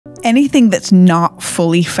anything that's not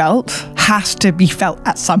fully felt has to be felt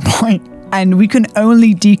at some point. And we can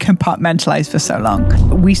only decompartmentalize for so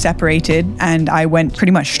long. We separated and I went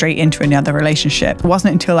pretty much straight into another relationship. It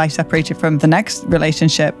wasn't until I separated from the next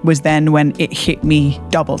relationship was then when it hit me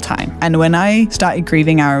double time. And when I started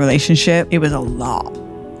grieving our relationship, it was a lot.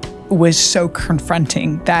 It was so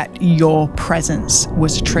confronting that your presence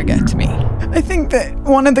was a trigger to me. I think that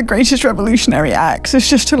one of the greatest revolutionary acts is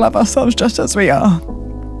just to love ourselves just as we are.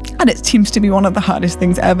 And it seems to be one of the hardest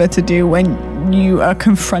things ever to do when you are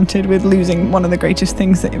confronted with losing one of the greatest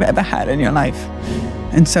things that you've ever had in your life.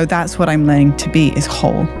 And so that's what I'm learning to be, is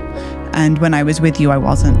whole. And when I was with you, I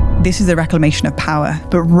wasn't. This is a reclamation of power.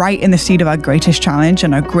 But right in the seed of our greatest challenge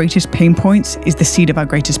and our greatest pain points is the seed of our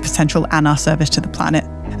greatest potential and our service to the planet.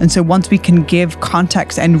 And so once we can give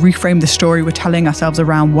context and reframe the story we're telling ourselves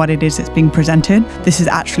around what it is that's being presented, this is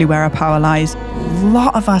actually where our power lies. A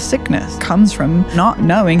lot of our sickness comes from not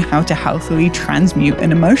knowing how to healthily transmute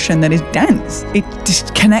an emotion that is dense. It's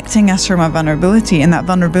disconnecting us from our vulnerability, and that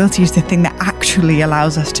vulnerability is the thing that actually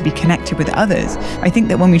allows us to be connected with others. I think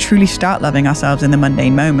that when we truly start loving ourselves in the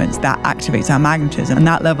mundane moments, that activates our magnetism, and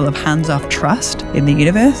that level of hands-off trust in the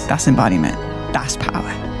universe, that's embodiment, that's power,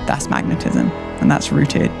 that's magnetism. And that's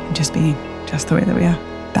rooted in just being just the way that we are.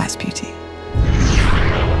 That's beauty.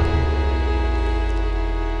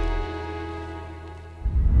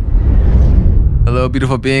 Hello,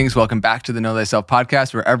 beautiful beings. Welcome back to the Know Thyself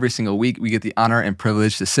podcast, where every single week we get the honor and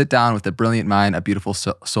privilege to sit down with a brilliant mind, a beautiful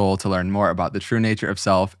soul, to learn more about the true nature of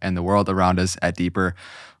self and the world around us at deeper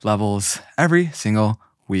levels every single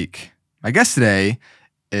week. My guest today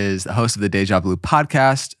is the host of the Deja Blu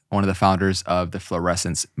podcast, one of the founders of the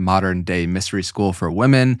Fluorescence Modern Day Mystery School for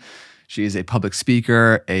Women. She is a public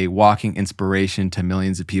speaker, a walking inspiration to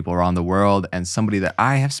millions of people around the world, and somebody that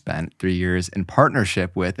I have spent 3 years in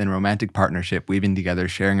partnership with, in romantic partnership, weaving together,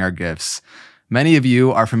 sharing our gifts. Many of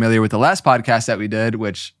you are familiar with the last podcast that we did,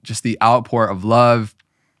 which just the outpour of love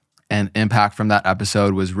and impact from that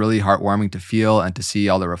episode was really heartwarming to feel and to see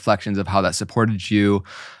all the reflections of how that supported you.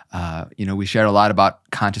 We shared a lot about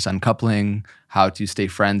conscious uncoupling, how to stay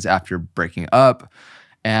friends after breaking up.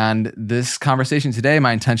 And this conversation today,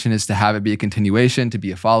 my intention is to have it be a continuation, to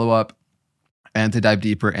be a follow-up, and to dive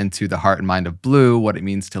deeper into the heart and mind of Blu, what it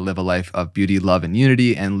means to live a life of beauty, love, and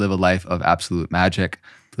unity, and live a life of absolute magic.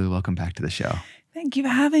 Blu, welcome back to the show. Thank you for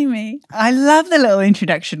having me. I love the little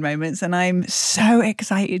introduction moments, and I'm so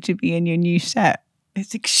excited to be in your new set.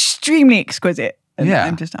 It's extremely exquisite. And yeah.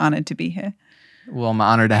 I'm just honored to be here. Well, I'm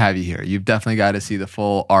honored to have you here. You've definitely got to see the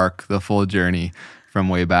full arc, the full journey from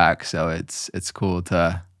way back. So it's cool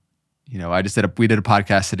to, we did a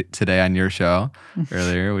podcast today on your show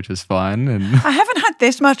earlier, which was fun. And I haven't had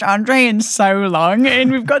this much André in so long,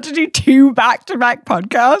 and we've got to do 2 back-to-back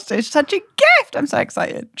podcasts. It's such a gift. I'm so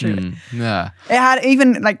excited. Truly. Yeah.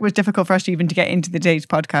 It was difficult for us to get into the day's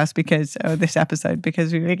podcast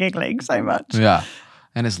because we were giggling so much. Yeah.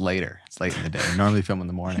 And it's later. It's late in the day. We normally film in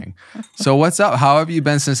the morning. So what's up? How have you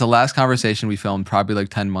been since the last conversation we filmed probably like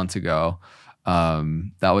 10 months ago?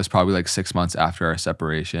 That was probably like 6 months after our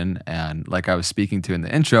separation. And like I was speaking to in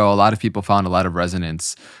the intro, a lot of people found a lot of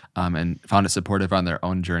resonance and found it supportive on their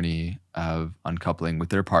own journey of uncoupling with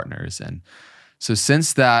their partners. And so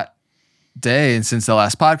since that day and since the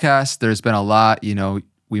last podcast, there's been a lot. You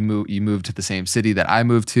moved to the same city that I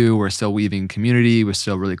moved to. We're still weaving community. We're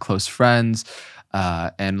still really close friends.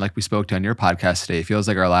 And like we spoke to on your podcast today, it feels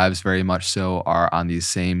like our lives very much so are on these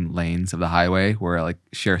same lanes of the highway where like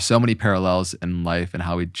share so many parallels in life and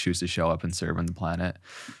how we choose to show up and serve on the planet.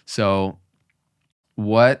 So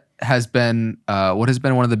what has been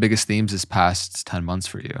one of the biggest themes this past 10 months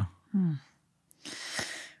for you?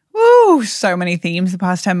 Woo, so many themes. The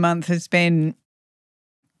past 10 months has been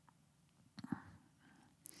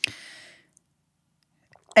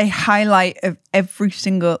a highlight of every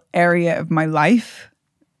single area of my life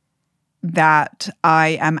that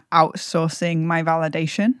I am outsourcing my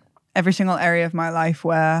validation. Every single area of my life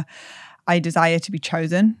where I desire to be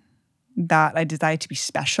chosen, that I desire to be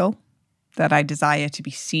special, that I desire to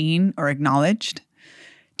be seen or acknowledged,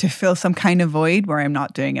 to fill some kind of void where I'm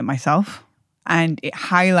not doing it myself. And it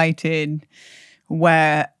highlighted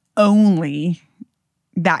where only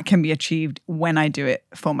that can be achieved when I do it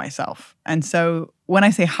for myself. And so when I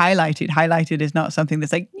say highlighted is not something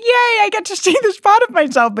that's like, yay, I get to see this part of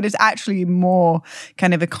myself, but it's actually more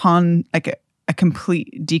kind of a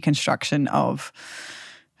complete deconstruction of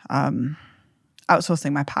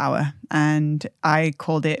outsourcing my power. And I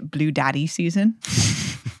called it Blue Daddy season.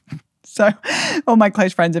 So all my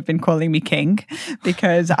close friends have been calling me king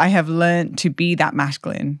because I have learned to be that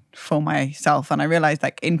masculine for myself. And I realized,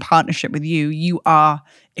 like, in partnership with you, you are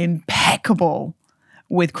impeccable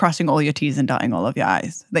with crossing all your T's and dotting all of your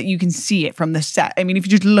I's. That you can see it from the set. I mean, if you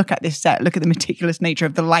just look at this set, look at the meticulous nature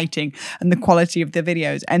of the lighting and the quality of the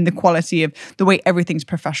videos and the quality of the way everything's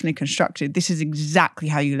professionally constructed. This is exactly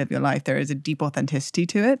how you live your life. There is a deep authenticity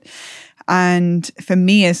to it. And for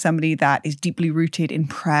me, as somebody that is deeply rooted in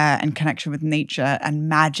prayer and connection with nature and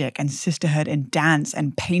magic and sisterhood and dance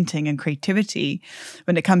and painting and creativity,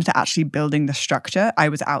 when it comes to actually building the structure, I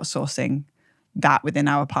was outsourcing that within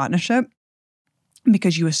our partnership,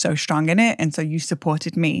 because you were so strong in it. And so you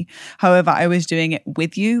supported me. However, I was doing it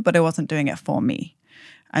with you, but I wasn't doing it for me.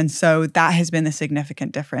 And so that has been the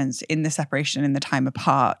significant difference in the separation and the time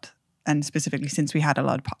apart. And specifically since we had our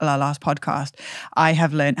last podcast, I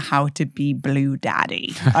have learned how to be Blue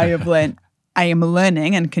Daddy. I am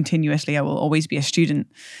learning, and continuously I will always be a student,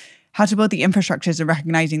 how to build the infrastructures of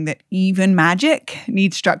recognizing that even magic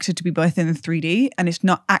needs structure to be both in the 3D, and it's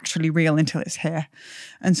not actually real until it's here.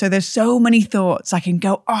 And so there's so many thoughts. I can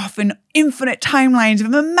go off in infinite timelines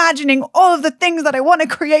of imagining all of the things that I want to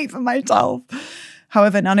create for myself.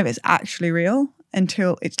 However, none of it's actually real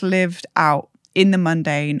until it's lived out in the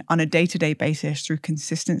mundane on a day-to-day basis through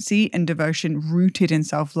consistency and devotion rooted in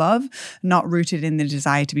self-love, not rooted in the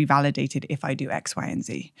desire to be validated if I do X, Y, and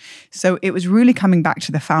Z. So it was really coming back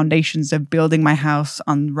to the foundations of building my house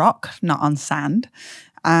on rock, not on sand.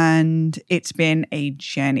 And it's been a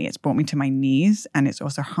journey. It's brought me to my knees, and it's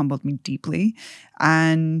also humbled me deeply.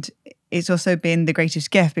 And it's also been the greatest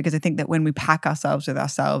gift, because I think that when we pack ourselves with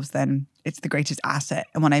ourselves, then it's the greatest asset.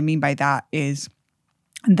 And what I mean by that is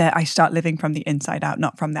that I start living from the inside out,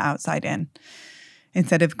 not from the outside in.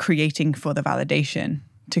 Instead of creating for the validation,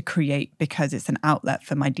 to create because it's an outlet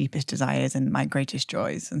for my deepest desires and my greatest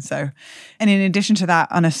joys. And in addition to that,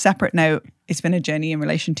 on a separate note, it's been a journey in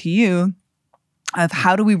relation to you of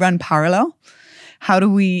how do we run parallel? How do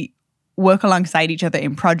we work alongside each other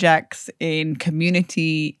in projects, in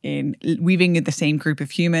community, in weaving in the same group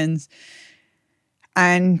of humans,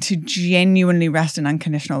 and to genuinely rest in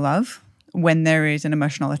unconditional love when there is an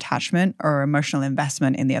emotional attachment or emotional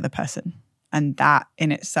investment in the other person. And that in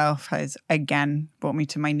itself has, again, brought me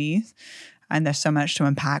to my knees. And there's so much to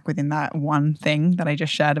unpack within that one thing that I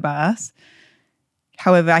just shared about us.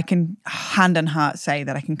 However, I can hand on heart say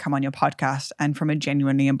that I can come on your podcast and from a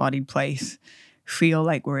genuinely embodied place feel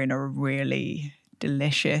like we're in a really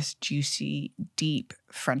delicious, juicy, deep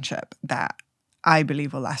friendship that I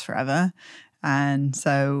believe will last forever. And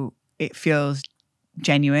so it feels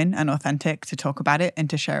genuine and authentic to talk about it and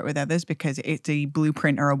to share it with others, because it's a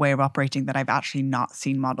blueprint or a way of operating that I've actually not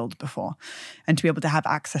seen modeled before. And to be able to have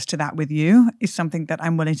access to that with you is something that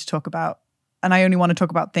I'm willing to talk about. And I only want to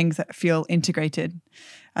talk about things that feel integrated.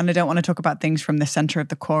 And I don't want to talk about things from the center of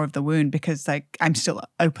the core of the wound, because like I'm still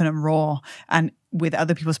open and raw. And with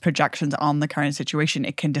other people's projections on the current situation,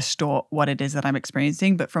 it can distort what it is that I'm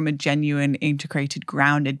experiencing. But from a genuine, integrated,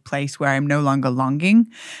 grounded place where I'm no longer longing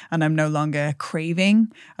and I'm no longer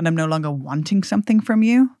craving and I'm no longer wanting something from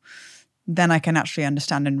you, then I can actually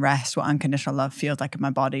understand and rest what unconditional love feels like in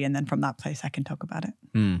my body. And then from that place, I can talk about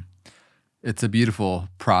it. It's a beautiful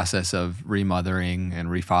process of remothering and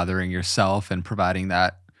refathering yourself and providing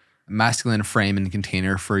that masculine frame and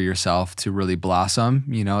container for yourself to really blossom.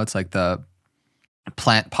 You know, it's like the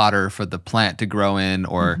plant potter for the plant to grow in,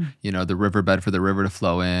 or, you know, the riverbed for the river to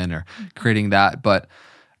flow in, or creating that, but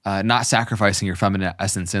not sacrificing your feminine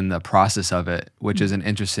essence in the process of it, which is an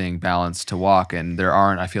interesting balance to walk. And there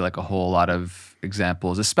aren't, I feel like, a whole lot of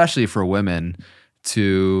examples, especially for women,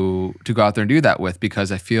 to go out there and do that with,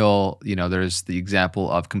 because I feel, you know, there's the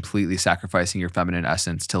example of completely sacrificing your feminine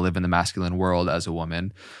essence to live in the masculine world as a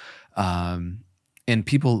woman. And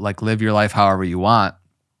people like live your life however you want,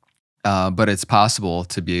 but it's possible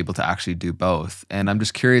to be able to actually do both. And I'm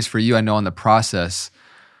just curious for you, I know in the process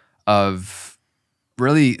of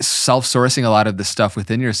really self-sourcing a lot of the stuff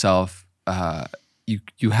within yourself,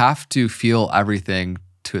 you have to feel everything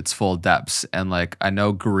to its full depths. And like, I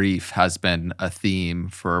know grief has been a theme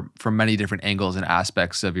from many different angles and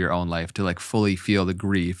aspects of your own life, to like fully feel the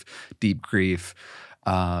grief, deep grief,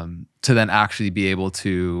 to then actually be able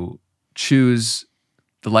to choose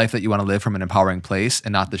the life that you want to live from an empowering place,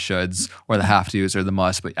 and not the shoulds or the have tos or the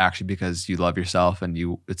must, but actually because you love yourself and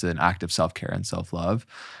it's an act of self-care and self-love.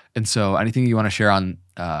 And so anything you want to share on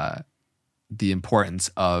the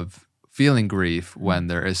importance of feeling grief when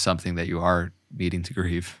there is something that you are needing to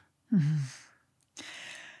grieve?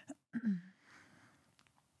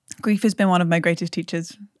 Grief has been one of my greatest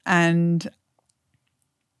teachers. And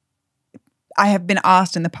I have been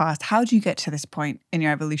asked in the past, how do you get to this point in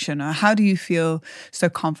your evolution? Or how do you feel so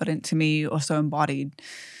confident to me or so embodied?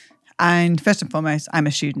 And first and foremost, I'm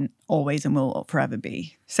a student, always and will forever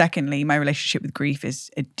be. Secondly, my relationship with grief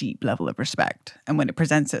is a deep level of respect. And when it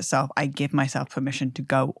presents itself, I give myself permission to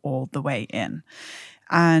go all the way in.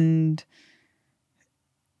 And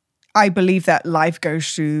I believe that life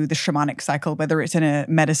goes through the shamanic cycle, whether it's in a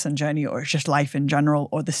medicine journey or it's just life in general,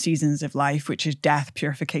 or the seasons of life, which is death,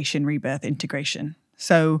 purification, rebirth, integration.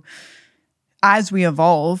 So as we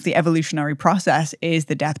evolve, the evolutionary process is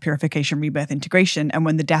the death, purification, rebirth, integration. And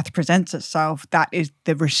when the death presents itself, that is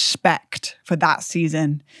the respect for that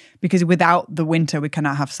season, because without the winter, we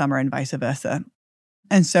cannot have summer and vice versa.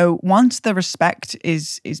 And so once the respect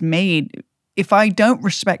is made, if I don't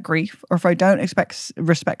respect grief, or if I don't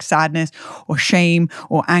respect sadness or shame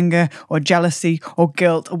or anger or jealousy or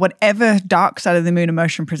guilt or whatever dark side of the moon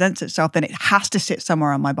emotion presents itself, then it has to sit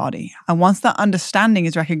somewhere on my body. And once that understanding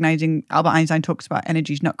is recognizing, Albert Einstein talks about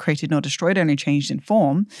energy is not created nor destroyed, only changed in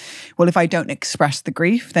form. Well, if I don't express the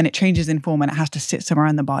grief, then it changes in form and it has to sit somewhere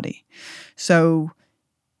in the body. So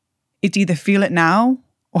it's either feel it now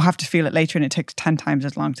or have to feel it later, and it takes 10 times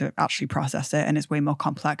as long to actually process it, and it's way more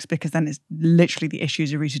complex because then it's literally the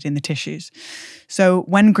issues are rooted in the tissues. So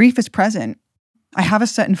when grief is present, I have a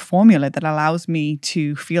certain formula that allows me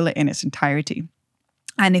to feel it in its entirety.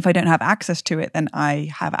 And if I don't have access to it, then I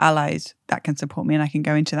have allies that can support me, and I can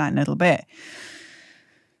go into that in a little bit.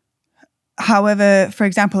 However, for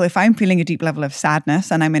example, if I'm feeling a deep level of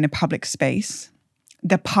sadness and I'm in a public space,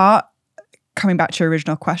 the part coming back to your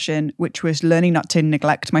original question, which was learning not to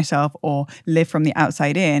neglect myself or live from the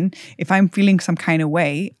outside in, if I'm feeling some kind of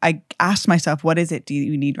way, I ask myself, what is it do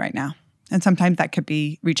you need right now? And sometimes that could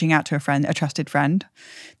be reaching out to a friend, a trusted friend.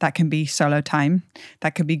 That can be solo time.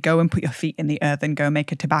 That could be go and put your feet in the earth and go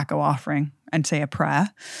make a tobacco offering and say a prayer.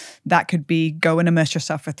 That could be go and immerse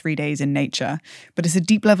yourself for 3 days in nature. But it's a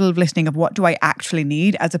deep level of listening of what do I actually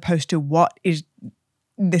need, as opposed to what is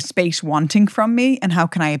the space wanting from me and how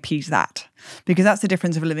can I appease that? Because that's the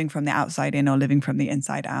difference of living from the outside in or living from the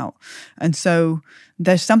inside out. And so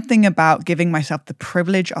there's something about giving myself the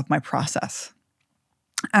privilege of my process.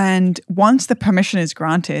 And once the permission is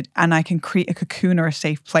granted and I can create a cocoon or a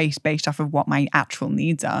safe place based off of what my actual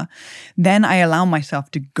needs are, then I allow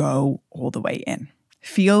myself to go all the way in.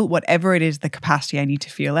 Feel whatever it is, the capacity I need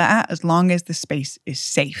to feel it at, as long as the space is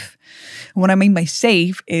safe. And what I mean by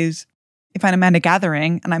safe is, if I'm at a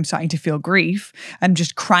gathering and I'm starting to feel grief and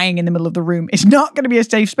just crying in the middle of the room, it's not going to be a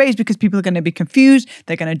safe space because people are going to be confused.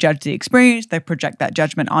 They're going to judge the experience. They project that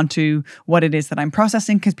judgment onto what it is that I'm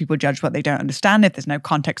processing because people judge what they don't understand. If there's no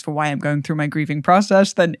context for why I'm going through my grieving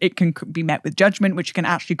process, then it can be met with judgment, which can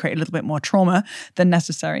actually create a little bit more trauma than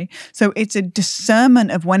necessary. So it's a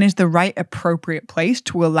discernment of when is the right appropriate place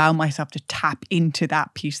to allow myself to tap into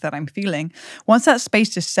that piece that I'm feeling. Once that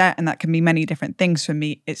space is set, and that can be many different things for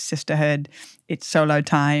me, it's sisterhood, it's solo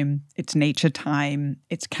time, it's nature time,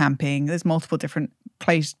 it's camping. There's multiple different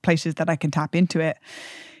places that I can tap into it.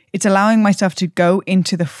 It's allowing myself to go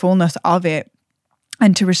into the fullness of it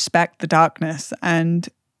and to respect the darkness. And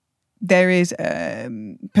there is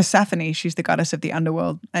Persephone, she's the goddess of the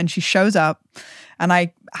underworld, and she shows up and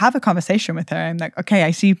I have a conversation with her. I'm like, okay,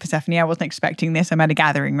 I see Persephone. I wasn't expecting this. I'm at a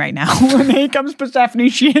gathering right now. And here comes Persephone.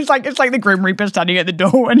 She is like, it's like the Grim Reaper standing at the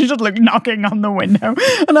door and she's just like knocking on the window.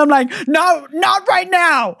 And I'm like, no, not right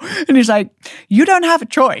now. And he's like, you don't have a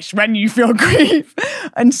choice when you feel grief.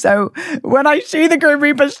 And so when I see the Grim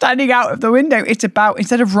Reaper standing out of the window, it's about,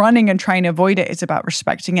 instead of running and trying to avoid it, it's about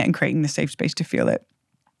respecting it and creating the safe space to feel it.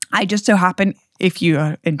 I just so happen, if you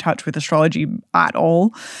are in touch with astrology at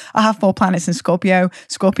all, I have 4 planets in Scorpio.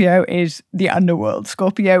 Scorpio is the underworld.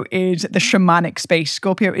 Scorpio is the shamanic space.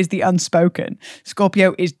 Scorpio is the unspoken.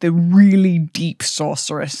 Scorpio is the really deep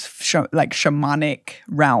sorceress, like shamanic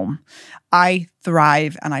realm. I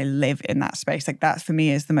thrive and I live in that space. Like that for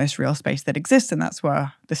me is the most real space that exists. And that's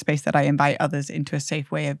where the space that I invite others into a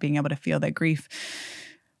safe way of being able to feel their grief.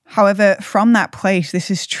 However, from that place,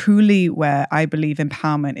 this is truly where I believe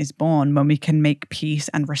empowerment is born, when we can make peace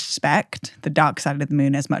and respect the dark side of the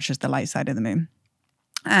moon as much as the light side of the moon.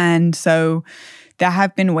 And so there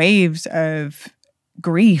have been waves of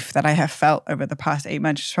grief that I have felt over the past 8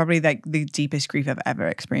 months. It's probably like the deepest grief I've ever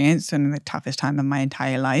experienced and the toughest time of my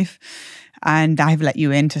entire life. And I've let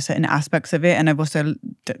you into certain aspects of it. And I've also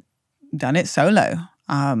done it solo.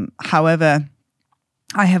 However,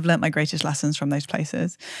 I have learnt my greatest lessons from those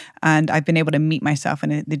places, and I've been able to meet myself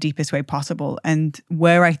in the deepest way possible. And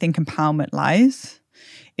where I think empowerment lies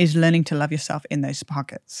is learning to love yourself in those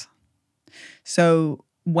pockets. So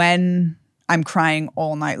when I'm crying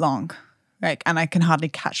all night long, Like, and I can hardly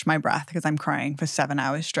catch my breath because I'm crying for 7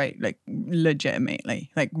 hours straight, like legitimately,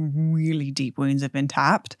 like really deep wounds have been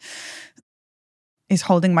tapped. Is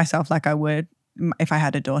holding myself like I would if I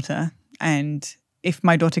had a daughter. And if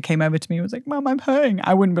my daughter came over to me and was like, Mom, I'm hurting,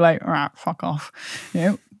 I wouldn't be like, all right, fuck off. You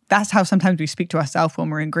know, that's how sometimes we speak to ourselves when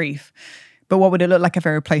we're in grief. But what would it look like if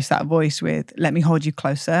I replaced that voice with, let me hold you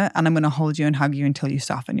closer and I'm going to hold you and hug you until you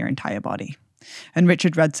soften your entire body. And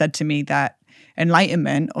Richard Rudd said to me that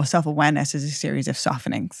enlightenment or self-awareness is a series of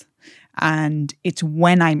softenings. And it's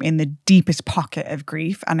when I'm in the deepest pocket of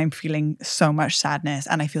grief and I'm feeling so much sadness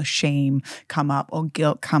and I feel shame come up or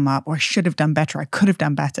guilt come up or I should have done better, I could have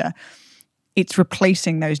done better. It's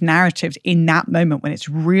replacing those narratives in that moment when it's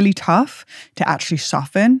really tough to actually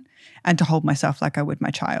soften and to hold myself like I would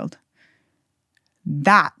my child.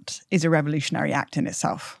 That is a revolutionary act in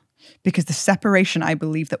itself. Because the separation I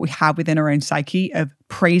believe that we have within our own psyche of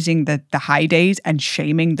praising the high days and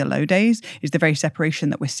shaming the low days is the very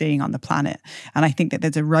separation that we're seeing on the planet. And I think that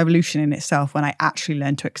there's a revolution in itself when I actually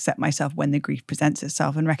learn to accept myself when the grief presents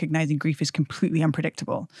itself and recognizing grief is completely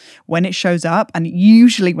unpredictable. When it shows up, and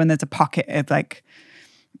usually when there's a pocket of like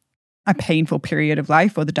a painful period of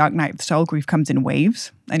life or the dark night of the soul, grief comes in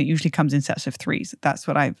waves and it usually comes in sets of threes. That's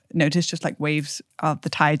what I've noticed, just like waves of the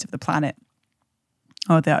tides of the planet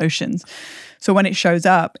or the oceans. So when it shows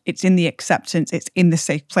up, it's in the acceptance, it's in the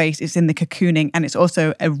safe place, it's in the cocooning, and it's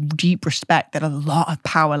also a deep respect that a lot of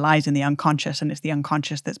power lies in the unconscious, and it's the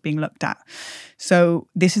unconscious that's being looked at. So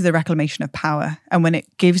this is the reclamation of power. And when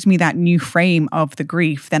it gives me that new frame of the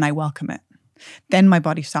grief, then I welcome it. Then my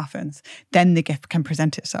body softens. Then the gift can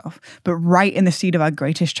present itself. But right in the seed of our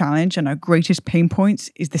greatest challenge and our greatest pain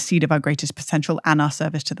points is the seed of our greatest potential and our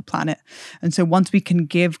service to the planet. And so once we can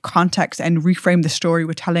give context and reframe the story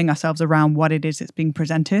we're telling ourselves around what it is that's being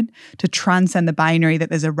presented, to transcend the binary that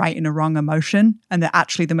there's a right and a wrong emotion, and that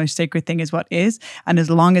actually the most sacred thing is what is. And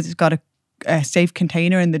as long as it's got a safe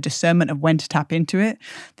container and the discernment of when to tap into it,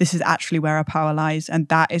 this is actually where our power lies. And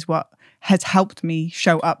that is what has helped me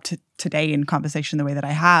show up to today in conversation the way that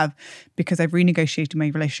I have, because I've renegotiated my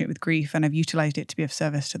relationship with grief and I've utilized it to be of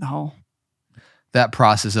service to the whole. That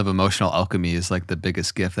process of emotional alchemy is like the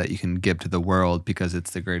biggest gift that you can give to the world, because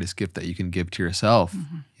it's the greatest gift that you can give to yourself.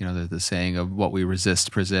 Mm-hmm. You know, the saying of what we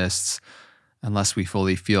resist persists. Unless we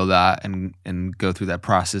fully feel that and go through that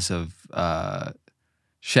process of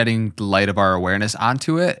shedding the light of our awareness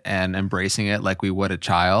onto it and embracing it like we would a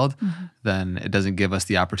child, mm-hmm. then it doesn't give us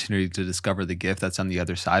the opportunity to discover the gift that's on the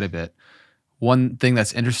other side of it. One thing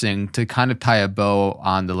that's interesting to kind of tie a bow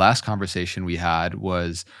on the last conversation we had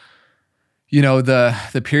was, you know,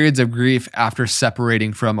 the periods of grief after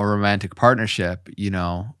separating from a romantic partnership. You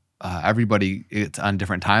know, everybody, it's on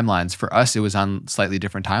different timelines. For us, it was on slightly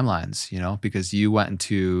different timelines, you know, because you went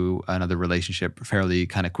into another relationship fairly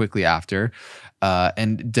kind of quickly after,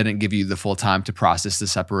 and didn't give you the full time to process the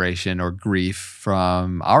separation or grief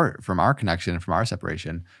from our connection and from our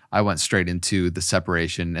separation. I went straight into the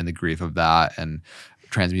separation and the grief of that and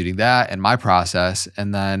transmuting that and my process.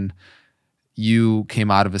 And then you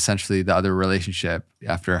came out of essentially the other relationship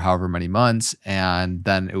after however many months. And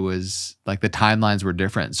then it was like the timelines were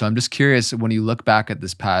different. So I'm just curious, when you look back at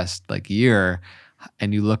this past like year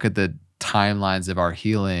and you look at the timelines of our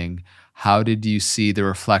healing, how did you see the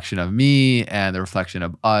reflection of me and the reflection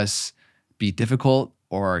of us be difficult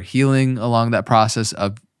or healing along that process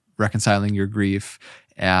of reconciling your grief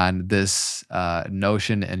and this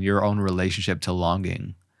notion and your own relationship to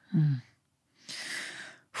longing? Mm.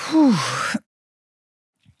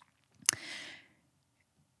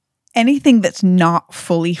 Anything that's not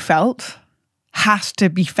fully felt has to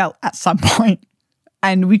be felt at some point.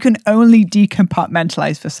 And we can only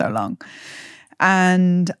decompartmentalize for so long.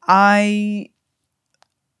 And I,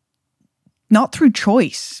 not through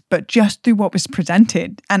choice, but just through what was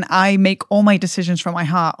presented. And I make all my decisions from my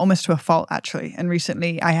heart, almost to a fault, actually. And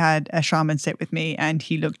recently I had a shaman sit with me and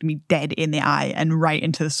he looked me dead in the eye and right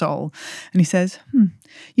into the soul. And he says,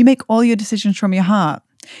 you make all your decisions from your heart.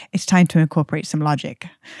 It's time to incorporate some logic.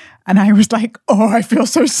 And I was like, oh, I feel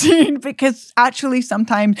so seen, because actually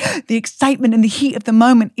sometimes the excitement and the heat of the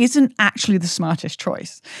moment isn't actually the smartest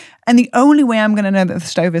choice. And the only way I'm going to know that the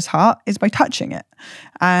stove is hot is by touching it.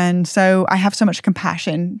 And so I have so much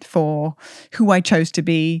compassion for who I chose to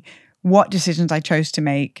be, what decisions I chose to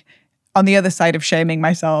make, on the other side of shaming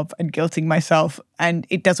myself and guilting myself, and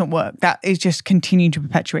it doesn't work. That is just continuing to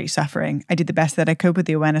perpetuate suffering. I did the best that I could with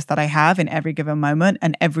the awareness that I have in every given moment,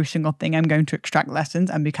 and every single thing I'm going to extract lessons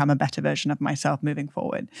and become a better version of myself moving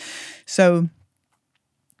forward. So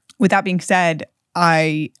with that being said,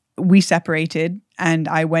 I we separated and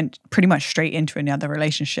I went pretty much straight into another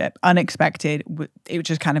relationship. Unexpected. It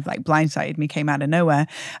just kind of like blindsided me, came out of nowhere.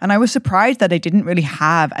 And I was surprised that I didn't really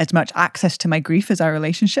have as much access to my grief as our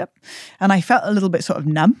relationship. And I felt a little bit sort of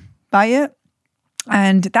numb by it.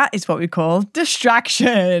 And that is what we call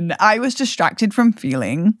distraction. I was distracted from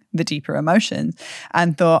feeling the deeper emotions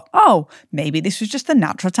and thought, oh, maybe this was just a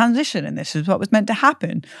natural transition and this is what was meant to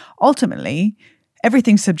happen. Ultimately,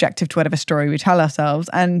 everything's subjective to whatever story we tell ourselves,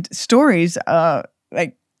 and stories are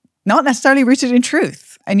like not necessarily rooted in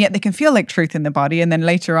truth, and yet they can feel like truth in the body. And then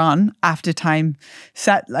later on, after time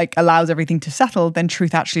allows everything to settle, then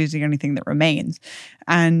truth actually is the only thing that remains.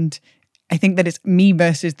 And I think that it's me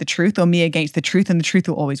versus the truth, or me against the truth, and the truth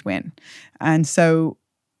will always win. And so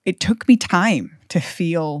it took me time to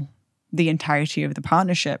feel the entirety of the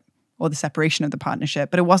partnership or the separation of the partnership.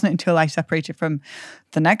 But it wasn't until I separated from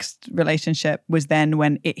the next relationship was then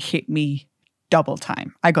when it hit me double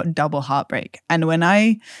time. I got double heartbreak. And when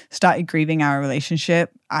I started grieving our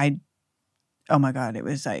relationship, oh my God, it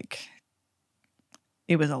was a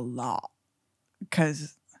lot,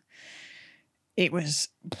 because it was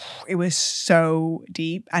so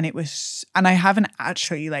deep, and I haven't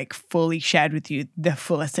actually like fully shared with you the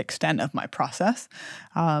fullest extent of my process.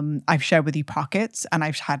 I've shared with you pockets, and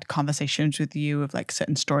I've had conversations with you of like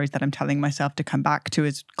certain stories that I'm telling myself to come back to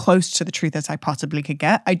as close to the truth as I possibly could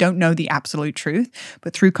get. I don't know the absolute truth,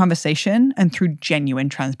 but through conversation and through genuine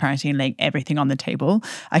transparency and laying everything on the table,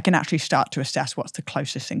 I can actually start to assess what's the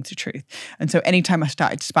closest thing to truth. And so anytime I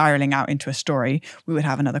started spiraling out into a story, we would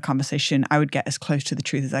have another conversation. I would get as close to the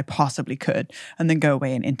truth as I possibly could, and then go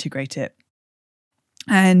away and integrate it.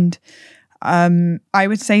 And I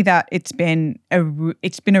would say that it's been a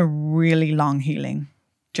really long healing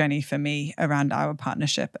journey for me around our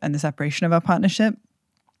partnership and the separation of our partnership.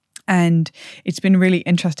 And it's been really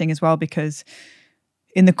interesting as well, because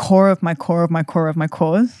in the core of my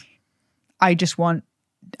cores, I've just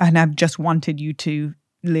wanted you to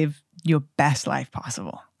live your best life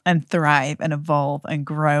possible and thrive and evolve and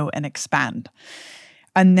grow and expand.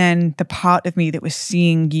 And then the part of me that was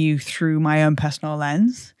seeing you through my own personal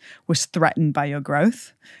lens was threatened by your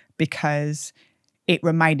growth, because it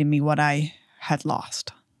reminded me what I had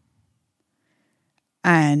lost.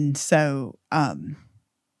 And so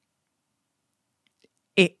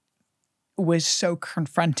it was so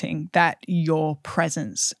confronting that your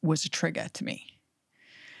presence was a trigger to me.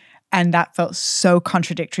 And that felt so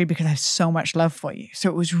contradictory, because I have so much love for you. So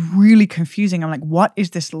it was really confusing. I'm like, what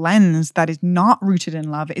is this lens that is not rooted in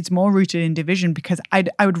love? It's more rooted in division, because I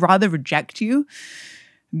would rather reject you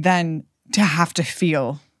than to have to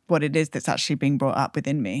feel what it is that's actually being brought up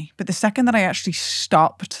within me. But the second that I actually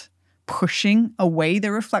stopped pushing away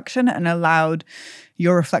the reflection and allowed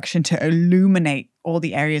your reflection to illuminate all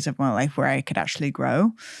the areas of my life where I could actually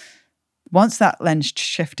grow, once that lens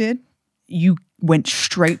shifted, you went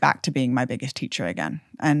straight back to being my biggest teacher again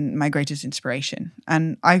and my greatest inspiration.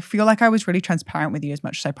 And I feel like I was really transparent with you as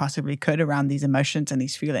much as I possibly could around these emotions and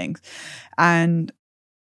these feelings. And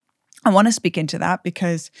I want to speak into that,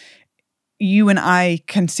 because you and I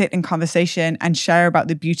can sit in conversation and share about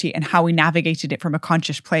the beauty and how we navigated it from a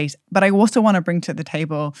conscious place. But I also want to bring to the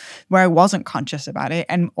table where I wasn't conscious about it,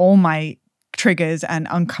 and all my triggers and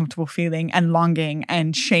uncomfortable feeling and longing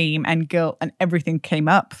and shame and guilt and everything came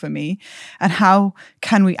up for me. And how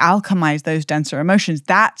can we alchemize those denser emotions?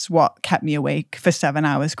 That's what kept me awake for 7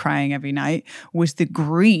 hours crying every night, was the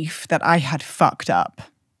grief that I had fucked up,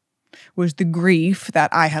 was the grief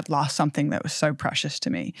that I had lost something that was so precious to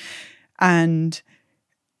me. And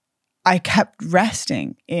I kept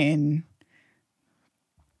resting in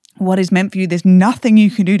what is meant for you. There's nothing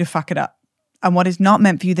you can do to fuck it up. And what is not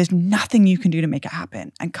meant for you, there's nothing you can do to make it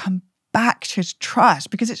happen. And come back to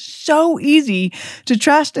trust, because it's so easy to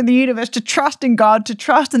trust in the universe, to trust in God, to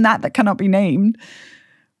trust in that cannot be named,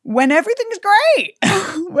 when everything's great,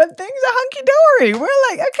 when things are hunky-dory. We're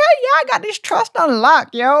like, okay, yeah, I got this trust on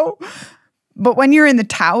lock, yo. But when you're in the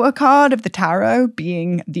Tower card of the tarot,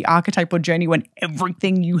 being the archetypal journey, when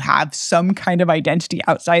everything you have, some kind of identity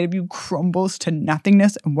outside of you, crumbles to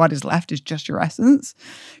nothingness, and what is left is just your essence,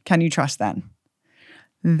 can you trust then?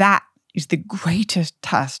 That is the greatest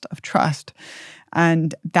test of trust.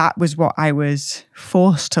 And that was what I was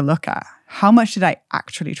forced to look at. How much did I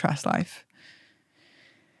actually trust life?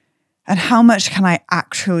 And how much can I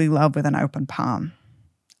actually love with an open palm?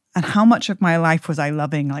 And how much of my life was I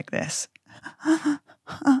loving like this?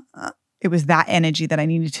 It was that energy that I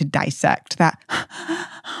needed to dissect, that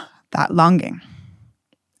longing.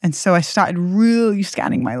 And so I started really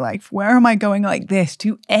scanning my life. Where am I going like this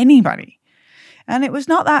to anybody? And it was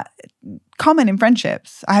not that common in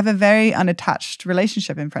friendships. I have a very unattached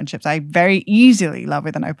relationship in friendships. I very easily love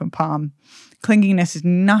with an open palm. Clinginess is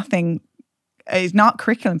not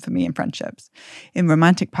curriculum for me in friendships. In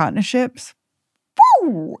romantic partnerships,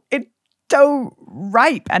 it's so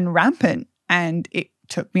ripe and rampant. And it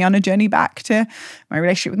took me on a journey back to my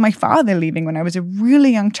relationship with my father, leaving when I was a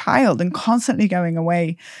really young child and constantly going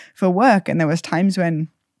away for work. And there was times when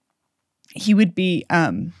he would be,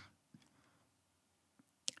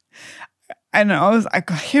 I don't know, I was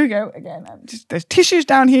like, oh, here we go again. There's tissues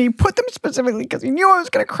down here. He put them specifically because he knew I was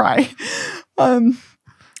going to cry.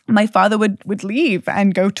 My father would leave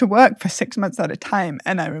and go to work for 6 months at a time.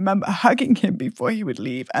 And I remember hugging him before he would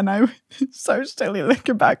leave. And I was so silly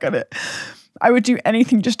looking back at it. I would do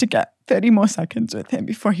anything just to get 30 more seconds with him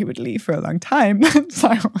before he would leave for a long time. So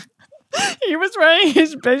he was wearing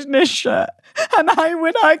his business shirt and I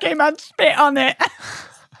would hug him and spit on it.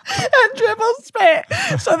 And dribble spit.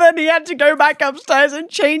 So then he had to go back upstairs and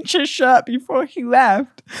change his shirt before he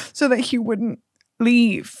left so that he wouldn't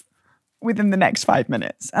leave within the next 5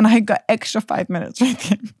 minutes. And I got extra 5 minutes with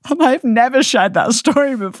him. And I've never shared that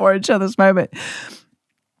story before until this moment.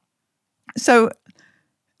 So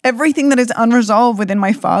everything that is unresolved within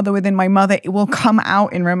my father, within my mother, it will come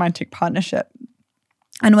out in romantic partnership.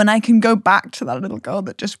 And when I can go back to that little girl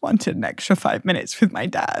that just wanted an extra 5 minutes with my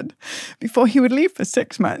dad before he would leave for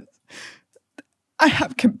 6 months, I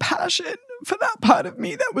have compassion for that part of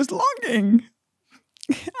me that was longing.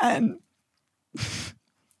 And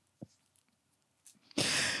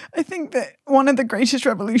I think that one of the greatest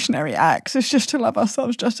revolutionary acts is just to love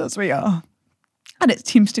ourselves just as we are. And it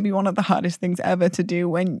seems to be one of the hardest things ever to do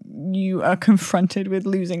when you are confronted with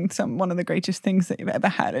losing one of the greatest things that you've ever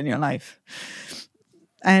had in your life.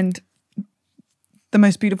 And the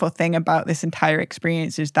most beautiful thing about this entire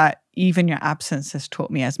experience is that even your absence has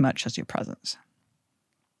taught me as much as your presence.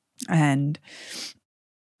 And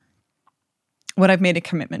what I've made a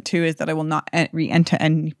commitment to is that I will not re-enter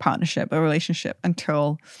any partnership or relationship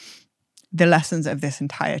until the lessons of this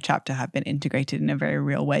entire chapter have been integrated in a very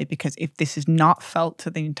real way. Because if this is not felt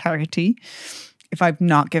to the entirety, if I've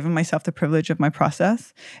not given myself the privilege of my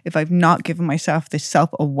process, if I've not given myself this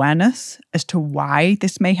self-awareness as to why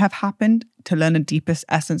this may have happened, to learn the deepest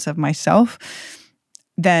essence of myself,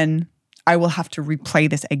 then I will have to replay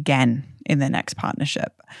this again in the next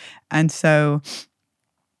partnership. And so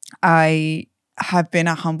I have been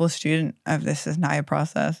a humble student of this entire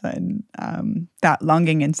process, and that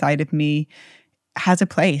longing inside of me has a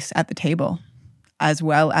place at the table, as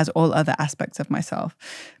well as all other aspects of myself.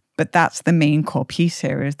 But that's the main core piece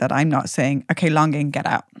here, is that I'm not saying, okay, longing, get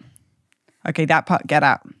out. Okay, that part, get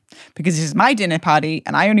out. Because this is my dinner party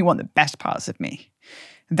and I only want the best parts of me.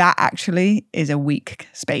 That actually is a weak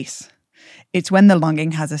space. It's when the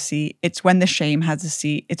longing has a seat. It's when the shame has a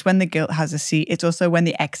seat. It's when the guilt has a seat. It's also when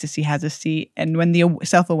the ecstasy has a seat, and when the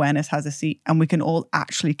self-awareness has a seat, and we can all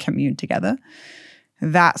actually commune together.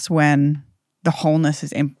 That's when the wholeness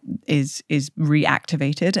is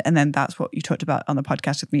reactivated. And then that's what you talked about on the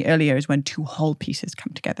podcast with me earlier, is when two whole pieces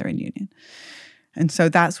come together in union. And so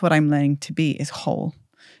that's what I'm learning to be, is whole.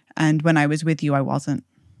 And when I was with you, I wasn't.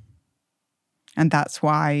 And that's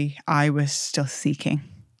why I was still seeking.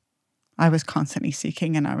 I was constantly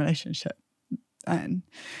seeking in our relationship. And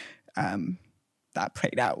that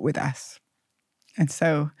played out with us. And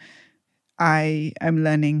so I am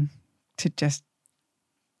learning to just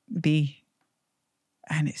be.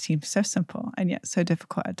 And it seems so simple and yet so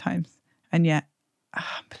difficult at times. And yet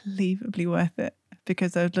unbelievably worth it.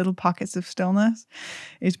 Because those little pockets of stillness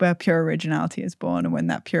is where pure originality is born. And when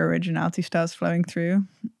that pure originality starts flowing through,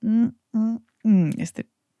 it's the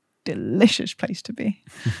delicious place to be.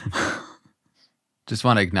 Just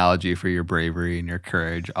want to acknowledge you for your bravery and your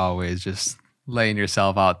courage, always just laying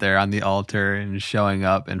yourself out there on the altar and showing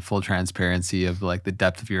up in full transparency of like the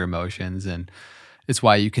depth of your emotions. And it's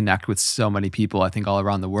why you connect with so many people, I think, all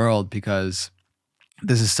around the world, because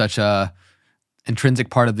this is such a intrinsic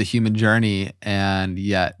part of the human journey, and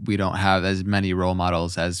yet we don't have as many role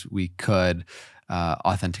models as we could,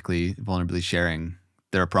 authentically, vulnerably sharing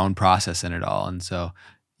their own process in it all. And so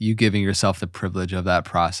you giving yourself the privilege of that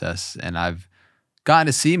process. And I've gotten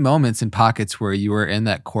to see moments and pockets where you were in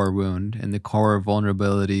that core wound, in the core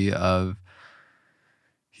vulnerability of,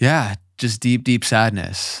 just deep, deep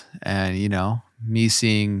sadness. And, me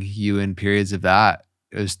seeing you in periods of that,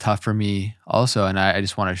 it was tough for me also. And I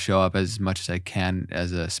just want to show up as much as I can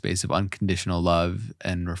as a space of unconditional love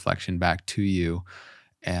and reflection back to you.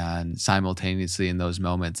 And simultaneously in those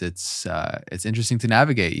moments, it's interesting to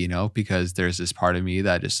navigate, because there's this part of me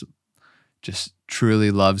that just truly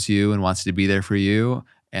loves you and wants to be there for you.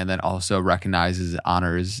 and then also recognizes,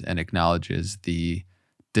 honors, and acknowledges the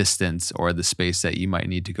distance or the space that you might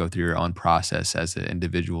need to go through your own process as an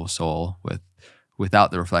individual soul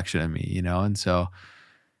without the reflection of me, you know? And so,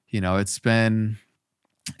 you know, it's been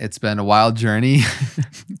a wild journey.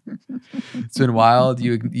 It's been wild.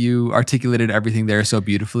 You articulated everything there so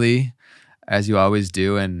beautifully, as you always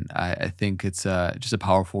do. And I think it's just a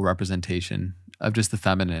powerful representation of just the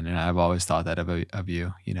feminine. And I've always thought that of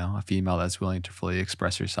you, you know, a female that's willing to fully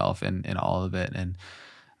express herself in all of it. And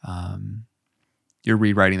you're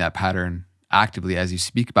rewriting that pattern actively as you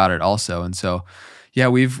speak about it also. And so, yeah,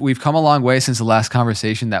 we've come a long way since the last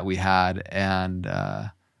conversation that we had. And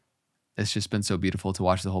it's just been so beautiful to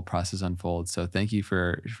watch the whole process unfold. So thank you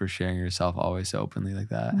for sharing yourself always so openly like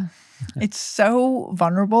that. It's so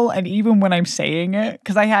vulnerable. And even when I'm saying it,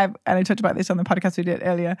 because I talked about this on the podcast we did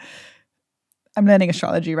earlier, I'm learning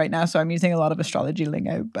astrology right now, so I'm using a lot of astrology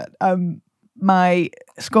lingo, but my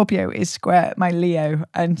Scorpio is square my Leo.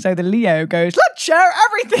 And so the Leo goes, let's share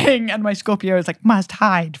everything. And my Scorpio is like, must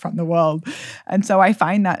hide from the world. And so I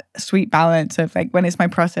find that sweet balance of like, when it's my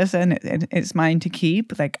process and it's mine to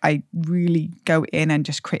keep, like I really go in and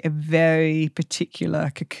just create a very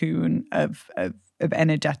particular cocoon of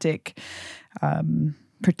energetic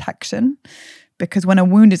protection. Because when a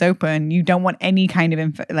wound is open, you don't want any kind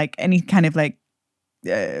of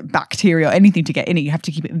bacteria or anything to get in it. You have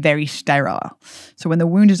to keep it very sterile. So when the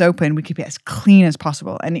wound is open, we keep it as clean as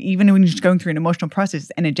possible. And even when you're just going through an emotional process,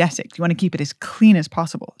 it's energetic. You want to keep it as clean as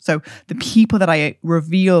possible. So the people that I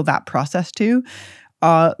reveal that process to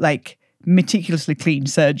are like meticulously clean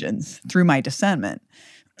surgeons through my discernment.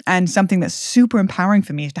 And something that's super empowering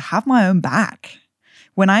for me is to have my own back.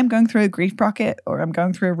 When I'm going through a grief pocket or I'm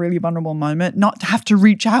going through a really vulnerable moment, not to have to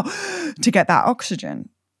reach out to get that oxygen,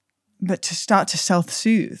 but to start to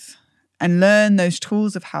self-soothe and learn those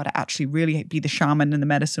tools of how to actually really be the shaman and the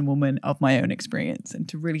medicine woman of my own experience, and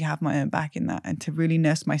to really have my own back in that, and to really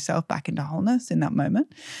nurse myself back into wholeness in that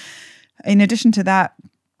moment. In addition to that,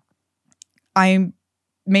 I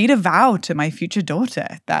made a vow to my future daughter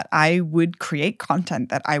that I would create content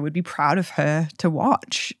that I would be proud of her to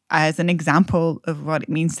watch as an example of what it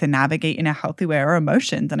means to navigate in a healthy way our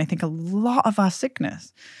emotions. And I think a lot of our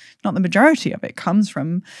sickness, not the majority of it, comes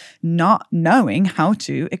from not knowing how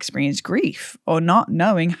to experience grief or not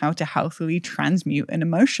knowing how to healthily transmute an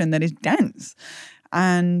emotion that is dense.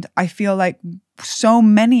 And I feel like so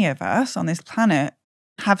many of us on this planet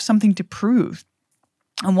have something to prove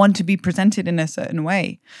and want to be presented in a certain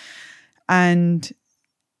way. And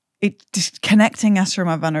it's disconnecting us from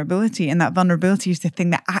our vulnerability. And that vulnerability is the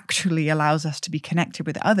thing that actually allows us to be connected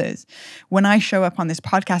with others. When I show up on this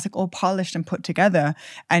podcast, like all polished and put together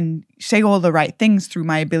and say all the right things through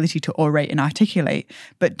my ability to orate and articulate,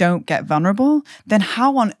 but don't get vulnerable, then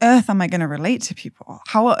how on earth am I going to relate to people?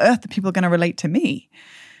 How on earth are people going to relate to me?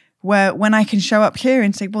 Where when I can show up here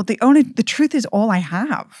and say, well, the truth is all I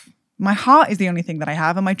have. My heart is the only thing that I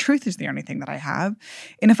have, and my truth is the only thing that I have.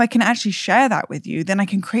 And if I can actually share that with you, then I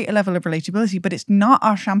can create a level of relatability. But it's not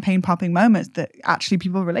our champagne popping moments that actually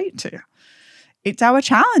people relate to. It's our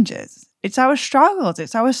challenges. It's our struggles.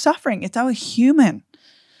 It's our suffering. It's our human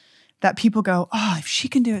that people go, oh, if she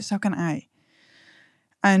can do it, so can I.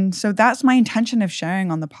 And so that's my intention of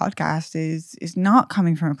sharing on the podcast is not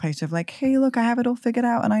coming from a place of like, hey, look, I have it all figured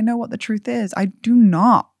out and I know what the truth is. I do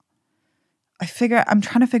not. I'm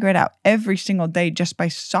trying to figure it out every single day just by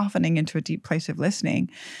softening into a deep place of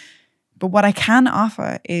listening. But what I can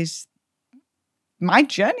offer is my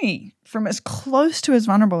journey from as close to as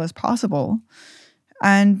vulnerable as possible,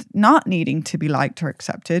 and not needing to be liked or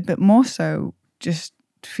accepted, but more so just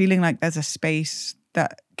feeling like there's a space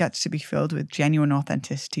that gets to be filled with genuine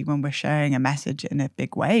authenticity when we're sharing a message in a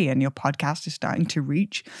big way. And your podcast is starting to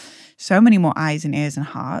reach so many more eyes and ears and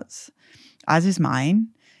hearts, as is mine.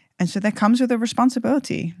 And so that comes with a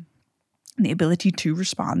responsibility and the ability to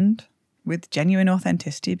respond with genuine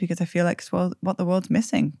authenticity, because I feel like it's what the world's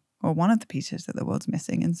missing, or one of the pieces that the world's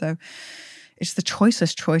missing. And so it's the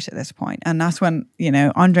choiceless choice at this point. And that's when,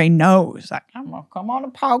 Andre knows, like, I'm going to come on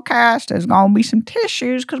a podcast. There's going to be some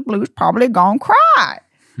tissues because Blue's probably going to cry.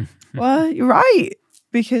 Well, you're right.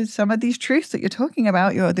 Because some of these truths that you're talking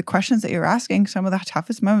about, the questions that you're asking, some of the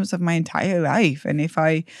toughest moments of my entire life. And if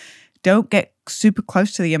I don't get super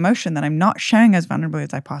close to the emotion, then I'm not sharing as vulnerably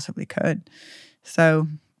as I possibly could. So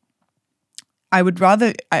I would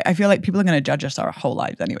rather, I feel like people are going to judge us our whole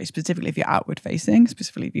lives anyway, specifically if you're outward facing,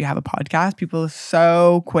 specifically if you have a podcast. People are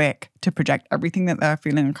so quick to project everything that they're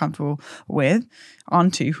feeling uncomfortable with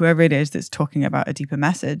onto whoever it is that's talking about a deeper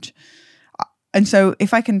message. And so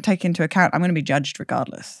if I can take into account, I'm going to be judged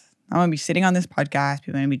regardless. I'm going to be sitting on this podcast.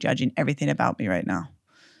 People are going to be judging everything about me right now.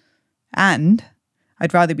 And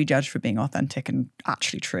I'd rather be judged for being authentic and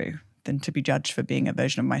actually true than to be judged for being a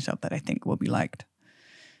version of myself that I think will be liked.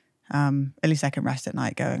 At least I can rest at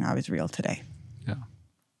night going, I was real today. Yeah.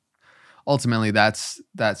 Ultimately, that's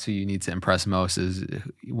who you need to impress most, is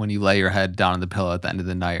when you lay your head down on the pillow at the end of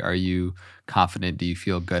the night. Are you confident? Do you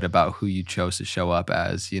feel good about who you chose to show up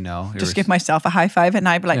as? You know, just give myself a high five at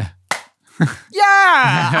night, be like,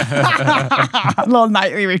 yeah, a little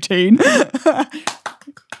nightly routine.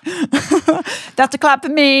 That's a clap for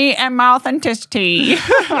me and my authenticity.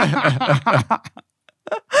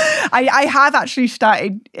 I have actually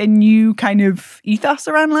started a new kind of ethos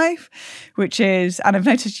around life, which is, and I've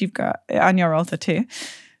noticed you've got it on your altar too,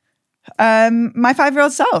 my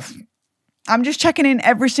 5-year-old self. I'm just checking in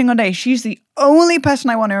every single day. She's the only person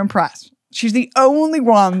I want to impress. She's the only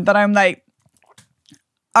one that I'm like,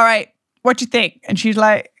 all right, what do you think? And she's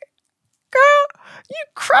like, girl, you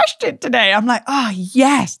crushed it today. I'm like, oh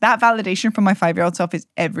yes, that validation from my 5-year-old self is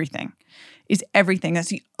everything. Is everything. That's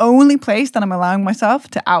the only place that I'm allowing myself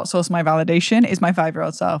to outsource my validation, is my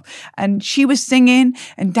 5-year-old self. And she was singing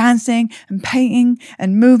and dancing and painting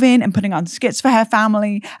and moving and putting on skits for her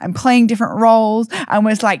family and playing different roles, and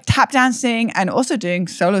was like tap dancing and also doing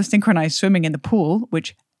solo synchronized swimming in the pool,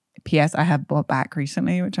 which P.S. I have bought back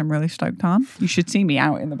recently, which I'm really stoked on. You should see me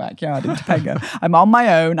out in the backyard in Topanga. I'm on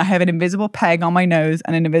my own. I have an invisible peg on my nose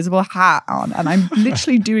and an invisible hat on. And I'm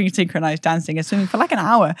literally doing synchronized dancing and swimming for like an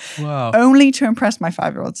hour. Wow. Only to impress my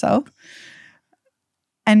 5-year-old self.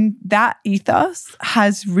 And that ethos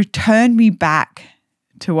has returned me back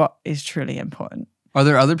to what is truly important. Are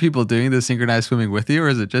there other people doing the synchronized swimming with you, or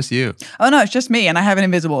is it just you? Oh no, it's just me. And I have an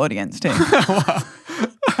invisible audience too. Wow.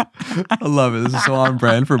 I love it. This is so on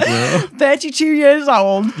brand for Blue. 32 years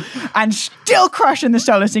old and still crushing the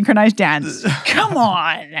solo synchronized dance. Come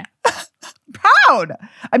on. Proud.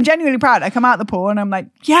 I'm genuinely proud. I come out the pool and I'm like,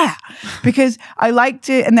 yeah, because I like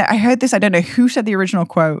to, and I heard this, I don't know who said the original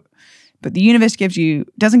quote, but the universe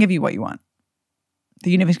doesn't give you what you want.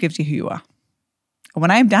 The universe gives you who you are. And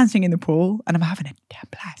when I am dancing in the pool and I'm having a damn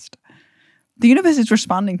blast, the universe is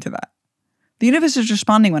responding to that. The universe is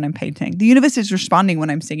responding when I'm painting. The universe is responding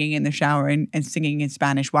when I'm singing in the shower and singing in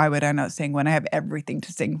Spanish. Why would I not sing when I have everything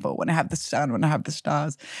to sing for? When I have the sun, when I have the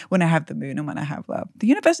stars, when I have the moon, and when I have love. The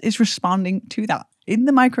universe is responding to that in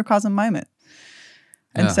the microcosm moment.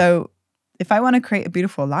 And so if I want to create a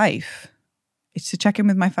beautiful life, it's to check in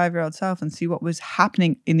with my 5-year-old self and see what was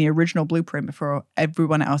happening in the original blueprint before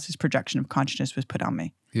everyone else's projection of consciousness was put on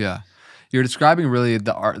me. Yeah. You're describing really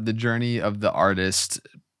the journey of the artist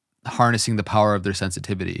harnessing the power of their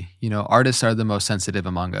sensitivity. You know, artists are the most sensitive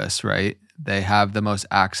among us, right? They have the most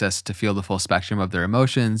access to feel the full spectrum of their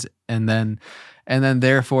emotions, and then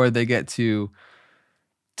therefore they get to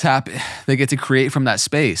create from that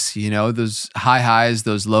space, you know, those high highs,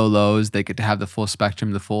 those low lows. They get to have the full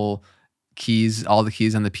spectrum, the full keys, all the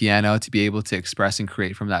keys on the piano, to be able to express and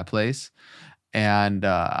create from that place. And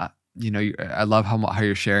you know, I love how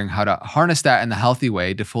you're sharing how to harness that in the healthy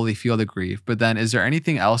way to fully feel the grief. But then is there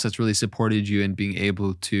anything else that's really supported you in being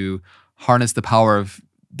able to harness the power of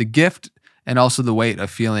the gift and also the weight of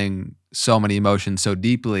feeling so many emotions so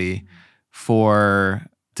deeply, to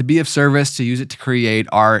be of service, to use it to create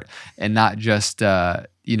art, and not just,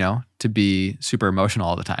 you know, to be super emotional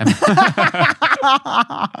all the time?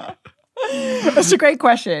 That's a great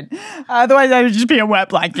question. Otherwise, I would just be a wet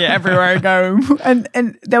blanket everywhere I go.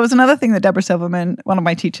 And there was another thing that Deborah Silverman, one of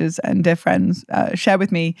my teachers and dear friends, shared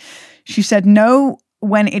with me. She said, know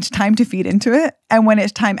when it's time to feed into it and when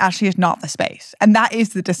it's time actually is not the space. And that is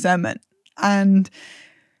the discernment. And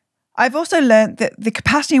I've also learned that the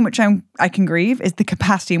capacity in which I can grieve is the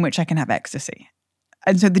capacity in which I can have ecstasy.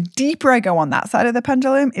 And so the deeper I go on that side of the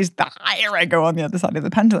pendulum is the higher I go on the other side of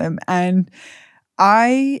the pendulum. And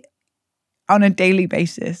I, on a daily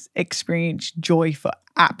basis, experience joy for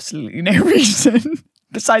absolutely no reason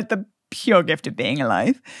besides the pure gift of being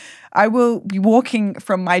alive. I will be walking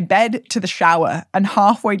from my bed to the shower, and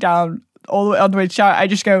halfway down, all the way on the way to the shower, I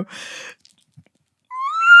just go,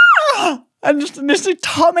 and just this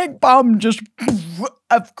atomic bomb just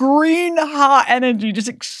of green heart energy just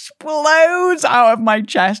explodes out of my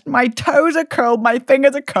chest. My toes are curled, my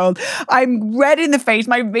fingers are curled. I'm red in the face,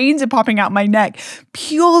 my veins are popping out my neck,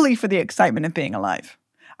 purely for the excitement of being alive.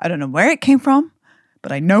 I don't know where it came from,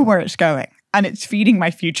 but I know where it's going, and it's feeding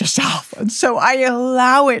my future self. And so I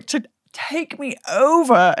allow it to take me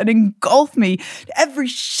over and engulf me. Every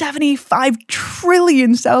 75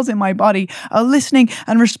 trillion cells in my body are listening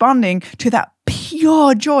and responding to that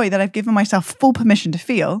pure joy that I've given myself full permission to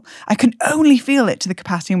feel. I can only feel it to the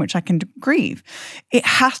capacity in which I can grieve. It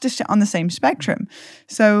has to sit on the same spectrum.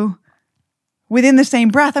 So within the same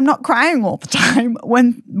breath, I'm not crying all the time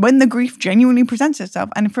when the grief genuinely presents itself.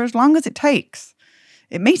 And for as long as it takes,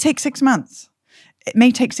 it may take 6 months. It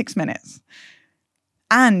may take 6 minutes.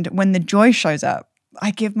 And when the joy shows up,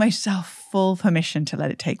 I give myself full permission to let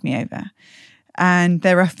it take me over. And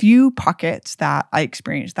there are a few pockets that I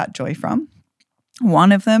experience that joy from.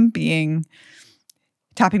 One of them being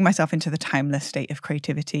tapping myself into the timeless state of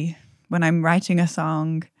creativity. When I'm writing a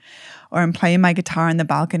song, or I'm playing my guitar in the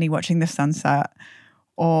balcony watching the sunset,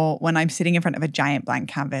 or when I'm sitting in front of a giant blank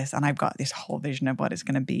canvas and I've got this whole vision of what it's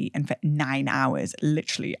going to be. And for 9 hours,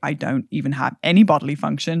 literally, I don't even have any bodily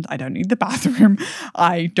functions. I don't need the bathroom.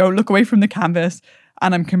 I don't look away from the canvas.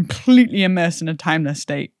 And I'm completely immersed in a timeless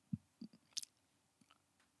state.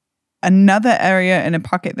 Another area in a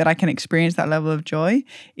pocket that I can experience that level of joy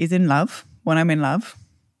is in love, when I'm in love.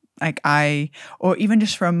 Or even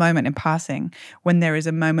just for a moment in passing, when there is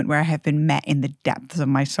a moment where I have been met in the depths of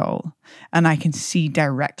my soul and I can see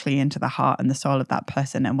directly into the heart and the soul of that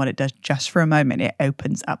person, and what it does just for a moment, it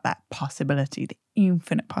opens up that possibility, the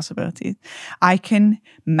infinite possibilities. I can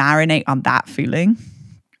marinate on that feeling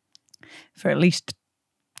for at least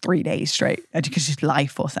 3 days straight, because it's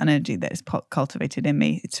life force energy that is cultivated in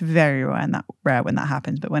me. It's very rare when that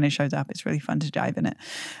happens, but when it shows up, it's really fun to dive in it.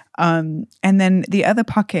 And then the other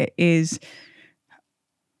pocket is,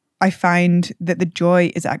 I find that the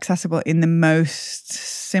joy is accessible in the most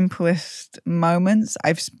simplest moments.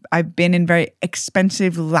 I've been in very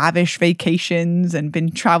expensive, lavish vacations and been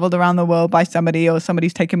traveled around the world by somebody, or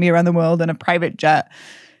somebody's taken me around the world in a private jet.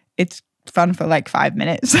 It's fun for like 5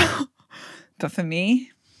 minutes. But for me,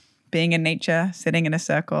 being in nature, sitting in a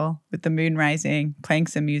circle with the moon rising, playing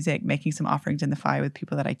some music, making some offerings in the fire with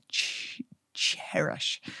people that I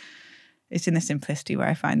cherish. It's in the simplicity where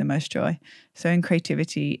I find the most joy. So in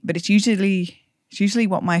creativity, but it's usually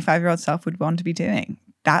what my 5-year-old self would want to be doing.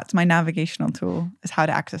 That's my navigational tool, is how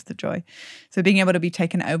to access the joy. So being able to be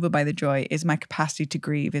taken over by the joy is my capacity to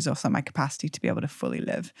grieve, is also my capacity to be able to fully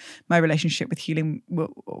live. My relationship with healing,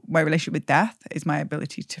 my relationship with death is my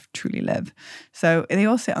ability to truly live. So they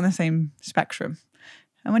all sit on the same spectrum.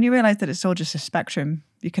 And when you realize that it's all just a spectrum,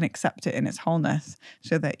 you can accept it in its wholeness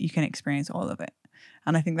so that you can experience all of it.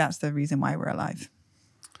 And I think that's the reason why we're alive.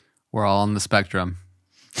 We're all on the spectrum.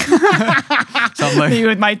 Me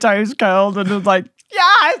with my toes curled and was like,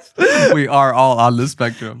 yes! We are all on the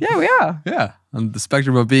spectrum. Yeah, we are. Yeah, on the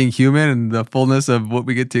spectrum of being human and the fullness of what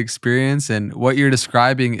we get to experience. And what you're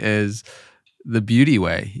describing is the beauty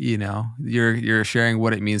way. You know, you're sharing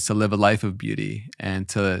what it means to live a life of beauty, and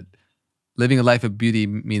to living a life of beauty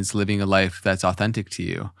means living a life that's authentic to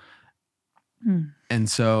you. And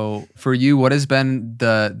so for you, what has been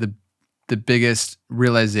the biggest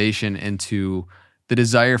realization into the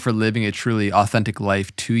desire for living a truly authentic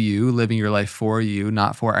life to you, living your life for you,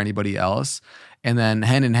 not for anybody else? And then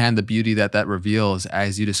hand in hand, the beauty that reveals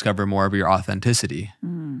as you discover more of your authenticity.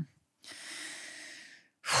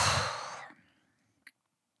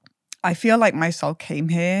 I feel like my soul came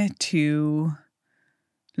here to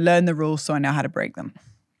learn the rules so I know how to break them.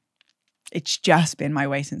 It's just been my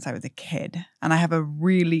way since I was a kid. And I have a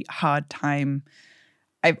really hard time.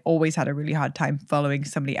 I've always had a really hard time following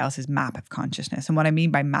somebody else's map of consciousness. And what I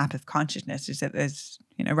mean by map of consciousness is that there's,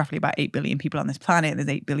 roughly about 8 billion people on this planet. There's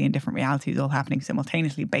 8 billion different realities all happening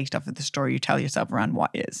simultaneously based off of the story you tell yourself around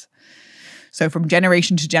what is. So from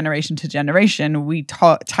generation to generation to generation, we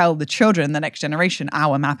tell the children, the next generation,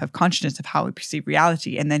 our map of consciousness of how we perceive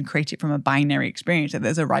reality, and then create it from a binary experience. So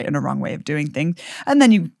there's a right and a wrong way of doing things. And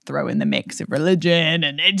then you throw in the mix of religion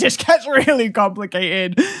and it just gets really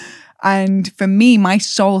complicated. And for me, my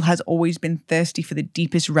soul has always been thirsty for the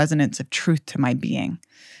deepest resonance of truth to my being.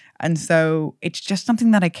 And so it's just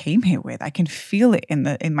something that I came here with. I can feel it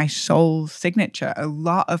in my soul signature. A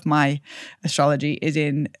lot of my astrology is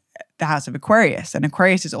in the house of Aquarius. And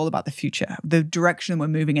Aquarius is all about the future, the direction we're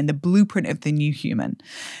moving in, the blueprint of the new human.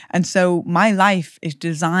 And so my life is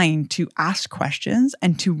designed to ask questions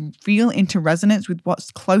and to feel into resonance with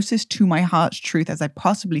what's closest to my heart's truth as I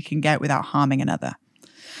possibly can get without harming another.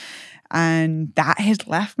 And that has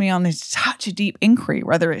left me on such a deep inquiry,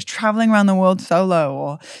 whether it's traveling around the world solo,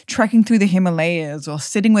 or trekking through the Himalayas, or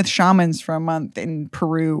sitting with shamans for a month in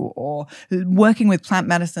Peru, or working with plant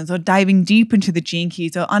medicines, or diving deep into the gene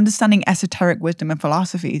keys, or understanding esoteric wisdom and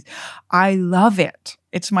philosophies. I love it.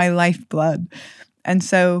 It's my lifeblood. And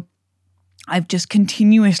so I've just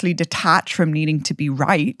continuously detached from needing to be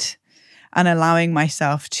right and allowing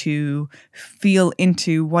myself to feel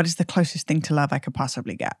into what is the closest thing to love I could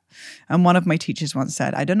possibly get. And one of my teachers once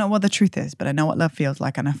said, I don't know what the truth is, but I know what love feels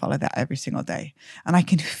like, and I follow that every single day. And I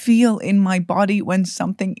can feel in my body when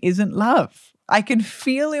something isn't love. I can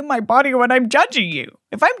feel in my body when I'm judging you.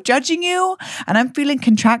 If I'm judging you and I'm feeling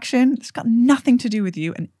contraction, it's got nothing to do with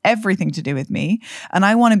you and everything to do with me. And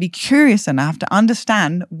I want to be curious enough to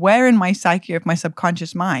understand where in my psyche of my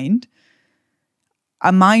subconscious mind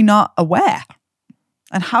am I not aware?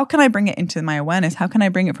 And how can I bring it into my awareness? How can I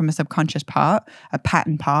bring it from a subconscious part, a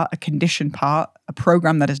pattern part, a conditioned part, a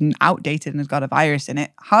program that is outdated and has got a virus in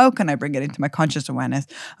it? How can I bring it into my conscious awareness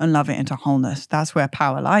and love it into wholeness? That's where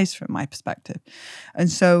power lies from my perspective. And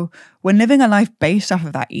so when living a life based off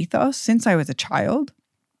of that ethos, since I was a child,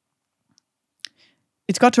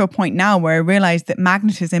 it's got to a point now where I realize that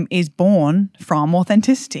magnetism is born from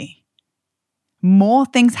authenticity. More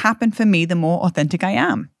things happen for me the more authentic I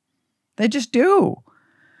am. They just do.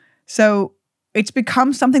 So it's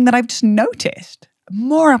become something that I've just noticed.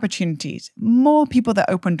 More opportunities, more people that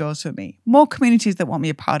open doors for me, more communities that want me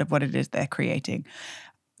a part of what it is they're creating,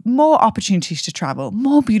 more opportunities to travel,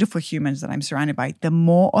 more beautiful humans that I'm surrounded by, the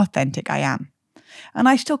more authentic I am. And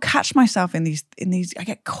I still catch myself in these, I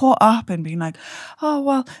get caught up in being like, oh,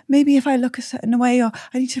 well, maybe if I look a certain way, or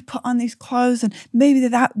I need to put on these clothes and maybe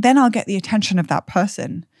then I'll get the attention of that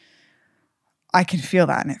person. I can feel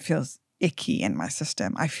that and it feels icky in my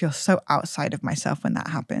system. I feel so outside of myself when that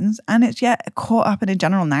happens. And it's yet caught up in a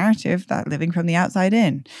general narrative that living from the outside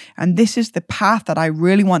in. And this is the path that I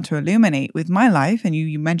really want to illuminate with my life. And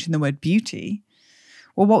you mentioned the word beauty.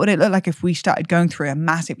 Well, what would it look like if we started going through a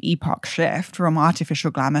massive epoch shift from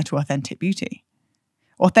artificial glamour to authentic beauty?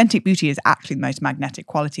 Authentic beauty is actually the most magnetic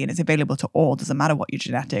quality and it's available to all. Doesn't matter what your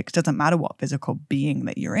genetics, doesn't matter what physical being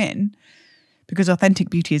that you're in, because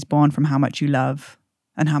authentic beauty is born from how much you love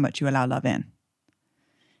and how much you allow love in.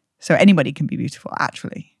 So anybody can be beautiful,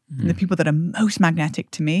 actually. Mm-hmm. And the people that are most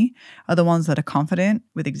magnetic to me are the ones that are confident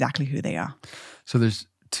with exactly who they are. So there's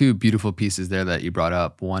two beautiful pieces there that you brought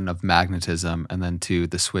up, one of magnetism and then two,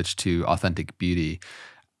 the switch to authentic beauty.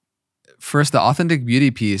 First, the authentic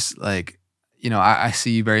beauty piece, like, you know, I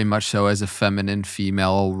see you very much so as a feminine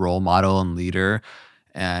female role model and leader.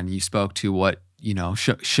 And you spoke to what, you know,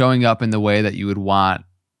 showing up in the way that you would want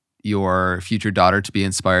your future daughter to be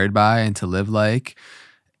inspired by and to live like.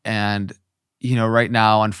 And, you know, right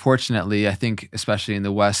now, unfortunately, I think especially in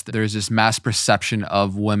the West, there's this mass perception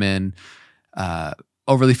of women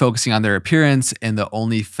overly focusing on their appearance in the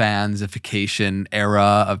OnlyFansification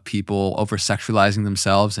era of people over-sexualizing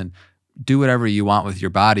themselves and do whatever you want with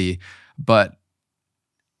your body. But,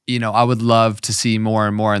 you know, I would love to see more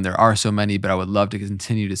and more, and there are so many, but I would love to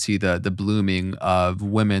continue to see the blooming of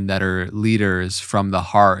women that are leaders from the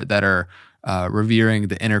heart, that are revering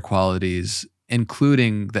the inner qualities,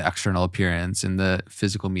 including the external appearance and the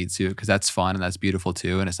physical meat suit, because that's fun and that's beautiful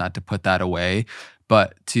too. And it's not to put that away,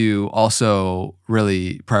 but to also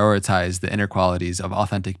really prioritize the inner qualities of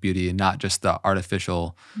authentic beauty and not just the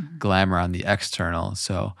artificial glamour on the external.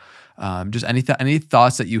 So just any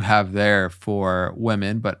thoughts that you have there for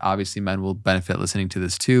women, but obviously men will benefit listening to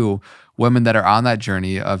this too, women that are on that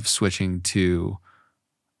journey of switching to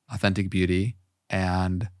authentic beauty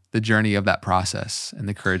and the journey of that process and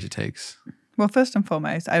the courage it takes. Well, first and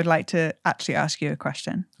foremost, I would like to actually ask you a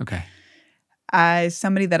question. Okay. As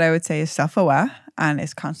somebody that I would say is self-aware and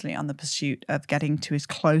is constantly on the pursuit of getting to as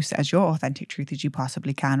close as your authentic truth as you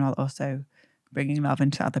possibly can, while also bringing love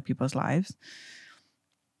into other people's lives,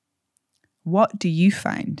 what do you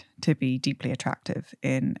find to be deeply attractive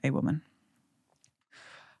in a woman?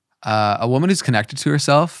 A woman who's connected to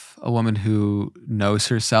herself, a woman who knows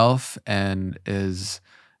herself and is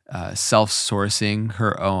self-sourcing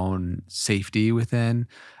her own safety within.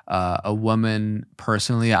 A woman,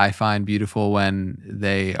 personally, I find beautiful when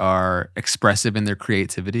they are expressive in their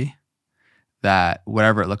creativity. That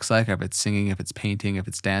whatever it looks like, if it's singing, if it's painting, if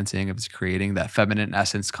it's dancing, if it's creating, that feminine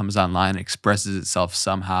essence comes online and expresses itself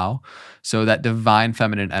somehow. So that divine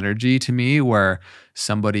feminine energy to me, where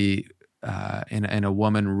somebody in a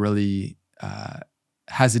woman really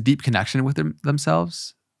has a deep connection with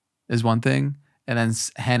themselves is one thing. And then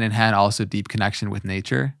hand in hand, also deep connection with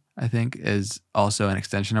nature, I think, is also an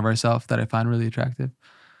extension of ourself that I find really attractive.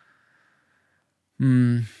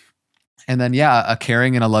 And then, yeah, a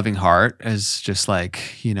caring and a loving heart is just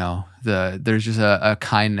like, you know, there's just a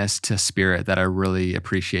kindness to spirit that I really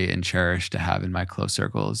appreciate and cherish to have in my close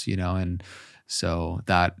circles, you know, and so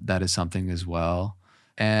that is something as well.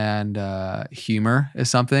 And humor is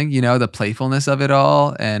something, you know, the playfulness of it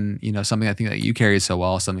all. And, you know, something I think that you carry so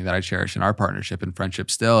well, something that I cherish in our partnership and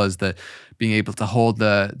friendship still, is that being able to hold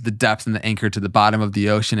the depth and the anchor to the bottom of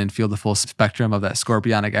the ocean and feel the full spectrum of that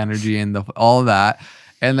scorpionic energy and all of that.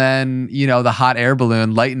 And then, you know, the hot air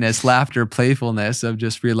balloon, lightness, laughter, playfulness of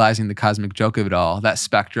just realizing the cosmic joke of it all. That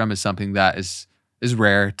spectrum is something that is is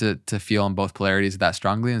rare to feel in both polarities that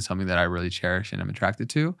strongly, and something that I really cherish and am attracted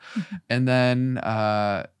to. And then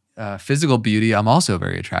physical beauty, I'm also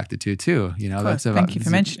very attracted to too. You know, that's thank you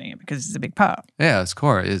for mentioning it, because it's a big part. Yeah, it's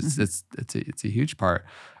core. It's a huge part.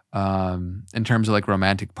 In terms of like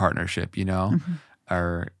romantic partnership, you know,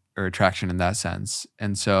 or attraction in that sense.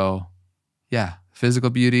 And so, yeah, physical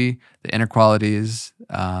beauty, the inner qualities,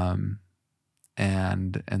 and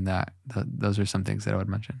that those are some things that I would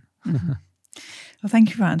mention. Well, thank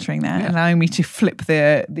you for answering that, allowing me to flip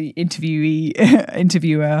the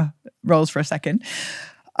interviewer roles for a second.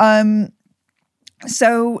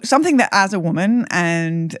 So something that, as a woman,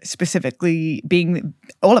 and specifically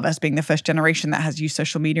all of us being the first generation that has used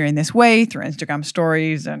social media in this way, through Instagram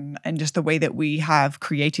stories and just the way that we have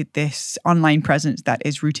created this online presence that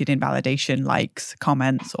is rooted in validation, likes,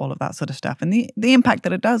 comments, all of that sort of stuff, and the impact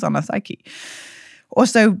that it does on our psyche.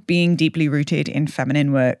 Also being deeply rooted in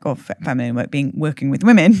feminine work, being working with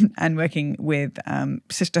women and working with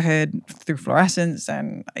sisterhood through fluorescence,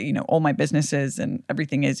 and all my businesses and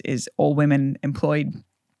everything is all women employed,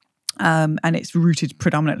 and it's rooted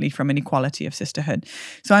predominantly from an equality of sisterhood.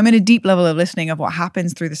 So I'm in a deep level of listening of what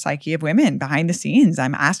happens through the psyche of women behind the scenes.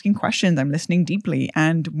 I'm asking questions, I'm listening deeply,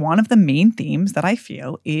 and one of the main themes that I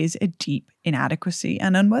feel is a deep inadequacy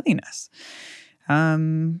and unworthiness.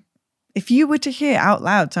 If you were to hear out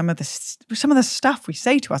loud some of the stuff we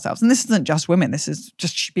say to ourselves, and this isn't just women, this is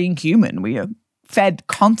just being human. We are fed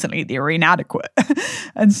constantly that you're inadequate.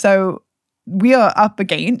 And so we are up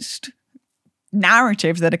against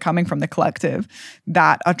narratives that are coming from the collective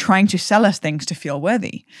that are trying to sell us things to feel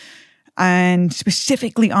worthy. And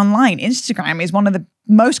specifically online, Instagram is one of the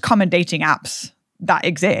most common dating apps that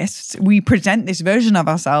exists. We present this version of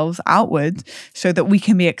ourselves outwards so that we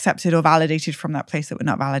can be accepted or validated from that place that we're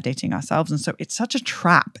not validating ourselves. And so it's such a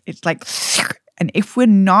trap. It's like, and if we're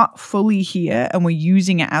not fully here and we're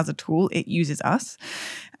using it as a tool, it uses us.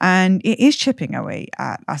 And it is chipping away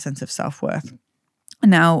at our sense of self-worth.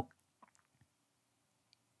 Now,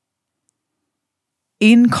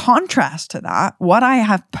 in contrast to that, what I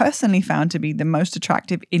have personally found to be the most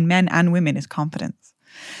attractive in men and women is confidence.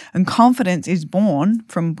 And confidence is born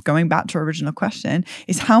from, going back to our original question,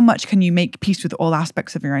 is how much can you make peace with all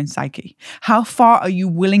aspects of your own psyche? How far are you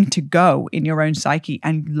willing to go in your own psyche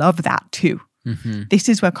and love that too? This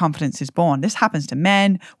is where confidence is born. This happens to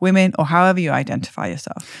men, women, or however you identify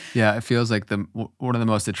yourself. Yeah, it feels like one of the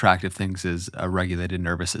most attractive things is a regulated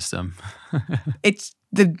nervous system. It's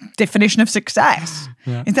the definition of success.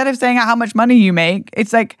 Yeah. Instead of saying how much money you make,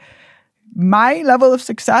 it's like, my level of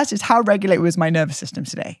success is how regulated was my nervous system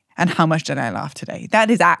today, and how much did I laugh today. That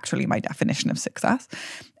is actually my definition of success.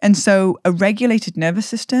 And so a regulated nervous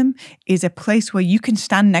system is a place where you can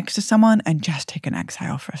stand next to someone and just take an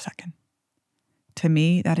exhale for a second. To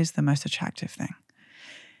me, that is the most attractive thing.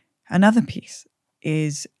 Another piece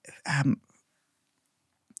is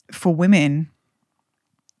for women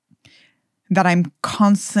that I'm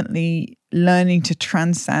constantly learning to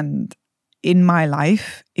transcend in my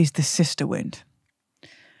life is the sister wound.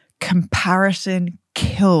 Comparison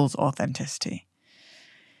kills authenticity.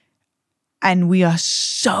 And we are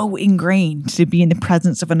so ingrained to be in the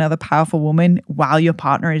presence of another powerful woman while your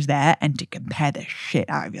partner is there and to compare the shit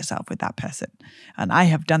out of yourself with that person. And I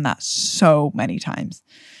have done that so many times.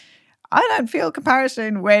 I don't feel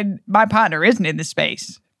comparison when my partner isn't in the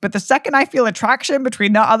space. But the second I feel attraction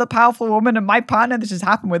between that other powerful woman and my partner, this has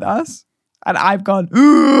happened with us. And I've gone,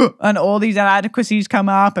 ooh, and all these inadequacies come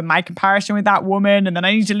up and my comparison with that woman, and then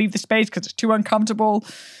I need to leave the space because it's too uncomfortable.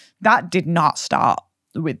 That did not start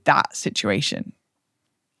with that situation.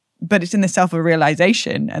 But it's in the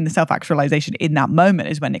self-realization and the self-actualization in that moment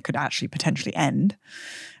is when it could actually potentially end.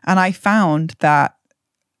 And I found that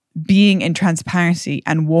being in transparency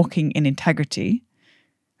and walking in integrity,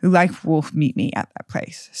 life will meet me at that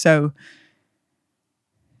place. So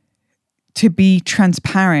to be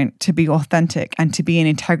transparent, to be authentic, and to be in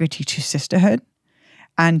integrity to sisterhood,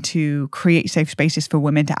 and to create safe spaces for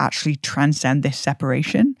women to actually transcend this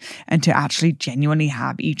separation and to actually genuinely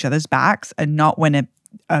have each other's backs, and not when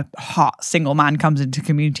a hot single man comes into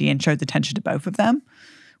community and shows attention to both of them,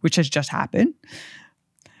 which has just happened.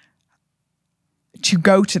 To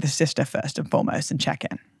go to the sister first and foremost and check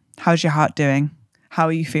in. How's your heart doing? How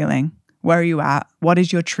are you feeling? Where are you at? What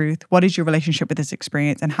is your truth? What is your relationship with this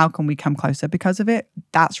experience? And how can we come closer because of it?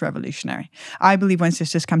 That's revolutionary. I believe when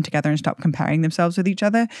sisters come together and stop comparing themselves with each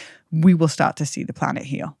other, we will start to see the planet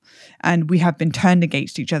heal. And we have been turned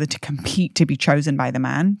against each other to compete to be chosen by the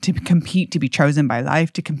man, to compete to be chosen by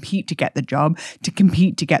life, to compete to get the job, to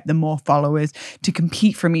compete to get the more followers, to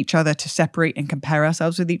compete from each other, to separate and compare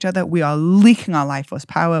ourselves with each other. We are leaking our life force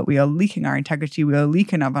power. We are leaking our integrity. We are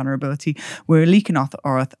leaking our vulnerability. We're leaking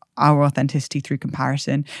our authenticity through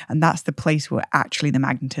comparison. And that's the place where actually the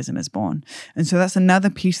magnetism is born. And so that's another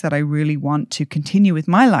piece that I really want to continue with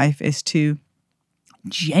my life, is to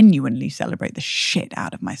genuinely celebrate the shit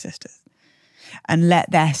out of my sisters and let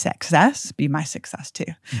their success be my success too.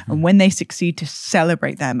 Mm-hmm. And when they succeed, to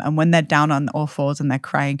celebrate them. And when they're down on all fours and they're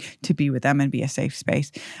crying, to be with them and be a safe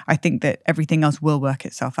space. I think that everything else will work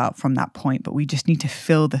itself out from that point, but we just need to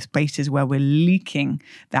fill the spaces where we're leaking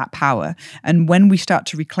that power. And when we start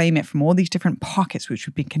to reclaim it from all these different pockets, which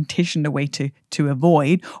we've been conditioned a way to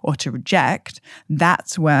avoid or to reject,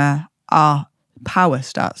 that's where our power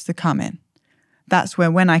starts to come in. That's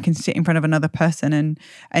where, when I can sit in front of another person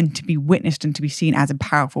and to be witnessed and to be seen as a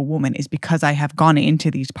powerful woman, is because I have gone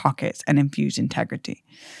into these pockets and infused integrity.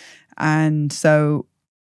 And so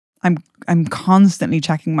I'm constantly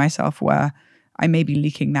checking myself where I may be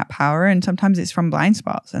leaking that power. And sometimes it's from blind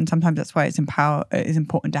spots. And sometimes that's why it's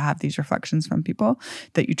important to have these reflections from people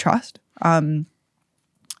that you trust.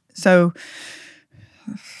 So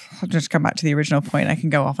I'll just come back to the original point. I can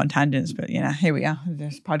go off on tangents, but here we are.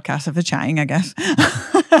 This podcast of the chatting, I guess.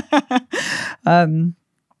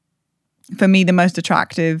 For me, the most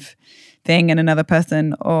attractive thing in another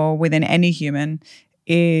person or within any human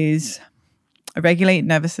is a regulated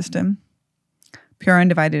nervous system, pure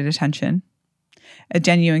undivided attention, a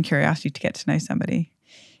genuine curiosity to get to know somebody,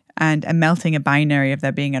 and a melting a binary of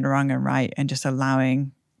there being a wrong and right, and just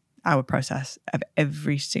allowing our process of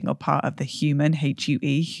every single part of the human,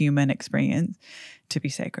 H-U-E, human experience to be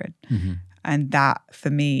sacred. Mm-hmm. And that,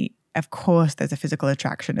 for me, of course, there's a physical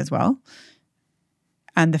attraction as well.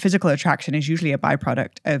 And the physical attraction is usually a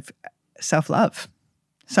byproduct of self-love.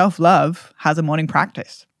 Self-love has a morning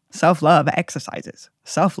practice. Self-love exercises.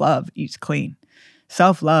 Self-love eats clean.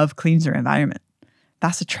 Self-love cleans their environment.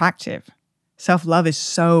 That's attractive. Self-love is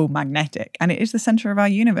so magnetic, and it is the center of our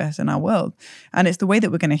universe and our world. And it's the way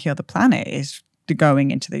that we're going to heal the planet, is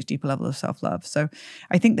going into those deeper levels of self-love. So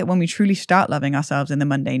I think that when we truly start loving ourselves in the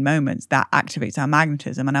mundane moments, that activates our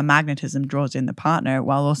magnetism, and our magnetism draws in the partner,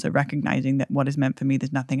 while also recognizing that what is meant for me,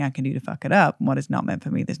 there's nothing I can do to fuck it up. And what is not meant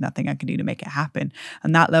for me, there's nothing I can do to make it happen.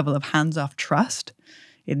 And that level of hands-off trust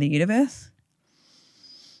in the universe,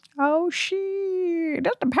 oh shit,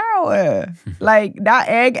 that's the power. Like, that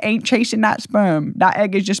egg ain't chasing that sperm. That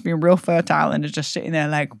egg is just being real fertile and is just sitting there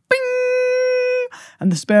like, bing,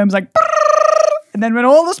 and the sperm's like, brrr. And then when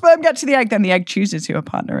all the sperm get to the egg, then the egg chooses who a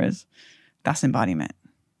partner is. That's embodiment.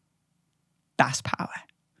 That's power.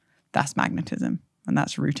 That's magnetism. And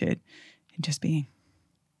that's rooted in just being,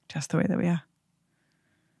 just the way that we are.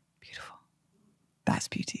 Beautiful. That's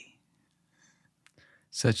beauty.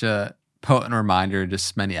 Such a potent reminder,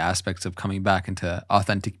 just many aspects of coming back into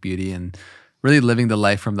authentic beauty and really living the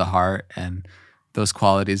life from the heart, and those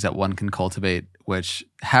qualities that one can cultivate, which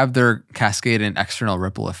have their cascade and external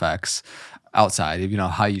ripple effects outside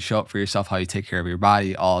of, how you show up for yourself, how you take care of your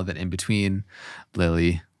body, all of it in between.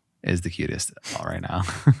 Lily is the cutest right now.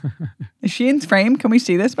 Is she in frame? Can we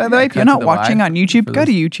see this, by the way? If you're not watching on YouTube, go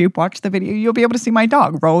to YouTube, watch the video. You'll be able to see my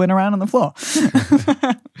dog rolling around on the floor.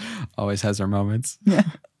 Always has her moments. Yeah.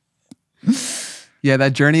 Yeah,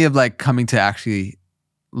 that journey of like coming to actually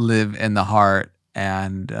live in the heart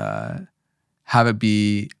and have it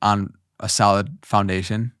be on a solid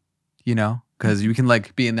foundation, because you can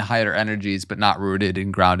like be in the higher energies, but not rooted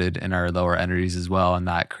and grounded in our lower energies as well. And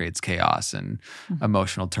that creates chaos and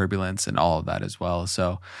emotional turbulence and all of that as well.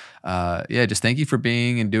 So just thank you for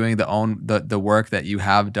being and doing the work that you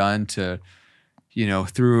have done to,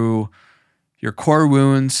 through your core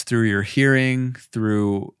wounds, through your hearing,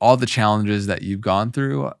 through all the challenges that you've gone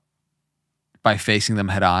through. By facing them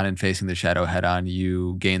head on and facing the shadow head on,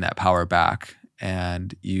 you gain that power back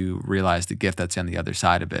and you realize the gift that's on the other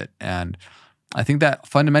side of it. And I think that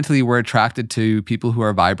fundamentally we're attracted to people who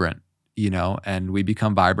are vibrant, and we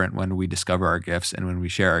become vibrant when we discover our gifts and when we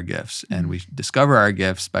share our gifts. And we discover our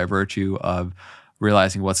gifts by virtue of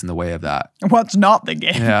realizing what's in the way of that. What's not the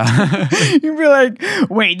gift? Yeah. You'd be like,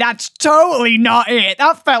 wait, that's totally not it.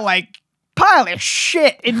 That felt like pile of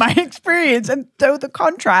shit in my experience. And so the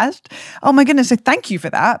contrast, oh my goodness, so thank you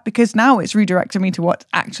for that, because now it's redirected me to what's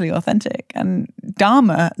actually authentic. And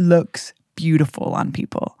Dharma looks beautiful on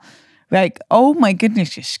people. Like, oh my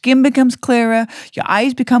goodness, your skin becomes clearer, your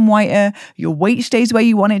eyes become whiter, your weight stays where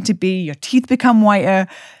you want it to be, your teeth become whiter,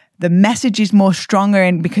 the message is more stronger,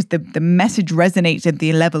 and because the message resonates at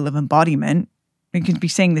the level of embodiment, you can be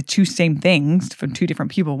saying the two same things from two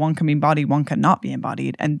different people. One can be embodied, one cannot be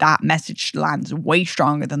embodied. And that message lands way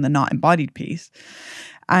stronger than the not embodied piece.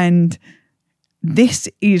 And this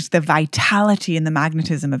is the vitality and the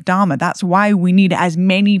magnetism of Dharma. That's why we need as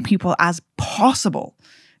many people as possible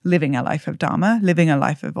living a life of Dharma, living a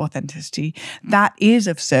life of authenticity that is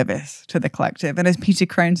of service to the collective. And as Peter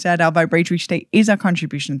Crone said, our vibratory state is our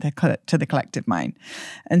contribution to the collective mind.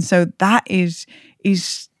 And so that is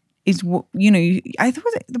what, I thought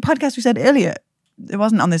the podcast we said earlier, it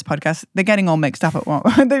wasn't on this podcast. They're getting all mixed up at one.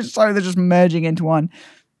 They're just merging into one.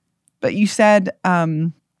 But you said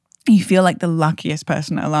you feel like the luckiest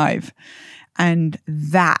person alive. And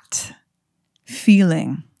that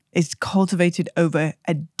feeling is cultivated over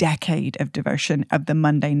a decade of devotion, of the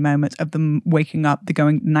mundane moments, of the waking up, the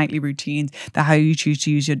going nightly routines, the how you choose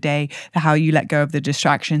to use your day, the how you let go of the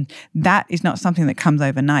distractions. That is not something that comes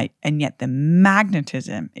overnight. And yet the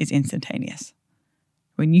magnetism is instantaneous.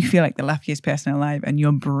 When you feel like the luckiest person alive and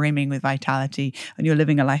you're brimming with vitality and you're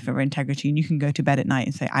living a life of integrity and you can go to bed at night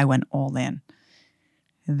and say, I went all in.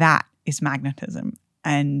 That is magnetism.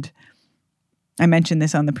 And I mentioned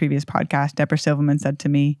this on the previous podcast. Deborah Silverman said to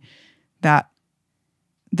me that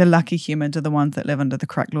the lucky humans are the ones that live under the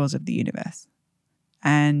correct laws of the universe.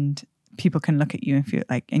 And people can look at you and feel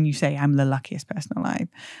like, and you say, I'm the luckiest person alive.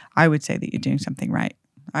 I would say that you're doing something right.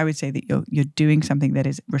 I would say that you're doing something that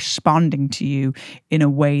is responding to you in a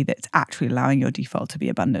way that's actually allowing your default to be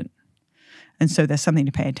abundant. And so there's something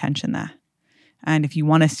to pay attention there. And if you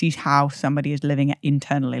want to see how somebody is living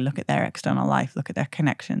internally, look at their external life, look at their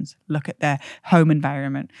connections, look at their home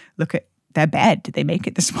environment, look at their bed. Did they make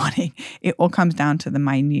it this morning? It all comes down to the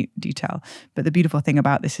minute detail. But the beautiful thing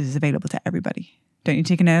about this is it's available to everybody. Don't need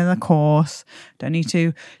to take another course. Don't need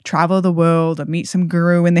to travel the world or meet some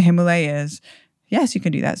guru in the Himalayas. Yes, you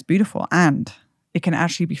can do that. It's beautiful. And it can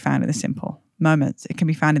actually be found in the simple moments. It can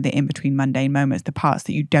be found in the in-between mundane moments, the parts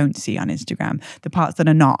that you don't see on Instagram, the parts that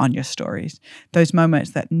are not on your stories, those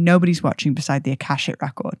moments that nobody's watching beside the Akashic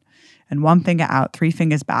record. And one finger out, three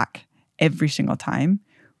fingers back every single time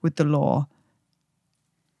with the law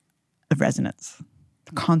of resonance,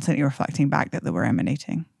 constantly reflecting back that we're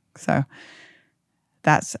emanating. So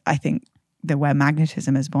that's, I think, where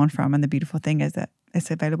magnetism is born from. And the beautiful thing is that it's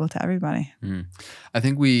available to everybody. I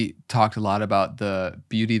think we talked a lot about the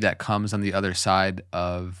beauty that comes on the other side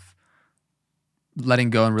of letting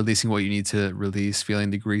go and releasing what you need to release,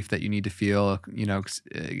 feeling the grief that you need to feel,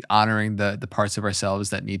 honoring the parts of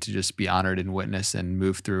ourselves that need to just be honored and witnessed and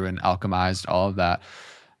moved through and alchemized, all of that.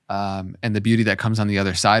 And the beauty that comes on the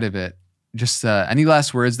other side of it. Just any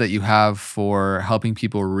last words that you have for helping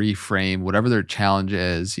people reframe whatever their challenge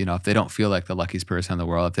is, if they don't feel like the luckiest person in the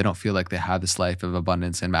world, if they don't feel like they have this life of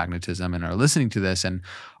abundance and magnetism and are listening to this and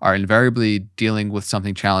are invariably dealing with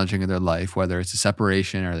something challenging in their life, whether it's a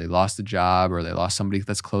separation or they lost a job or they lost somebody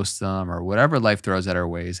that's close to them or whatever life throws at our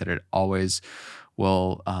ways, that it always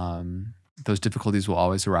will, those difficulties will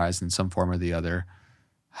always arise in some form or the other.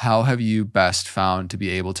 How have you best found to be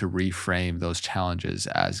able to reframe those challenges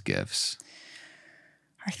as gifts?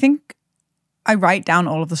 I think I write down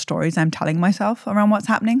all of the stories I'm telling myself around what's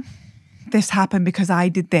happening. This happened because I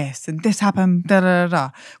did this, and this happened, da da da da.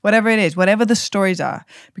 Whatever it is, whatever the stories are,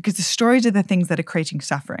 because the stories are the things that are creating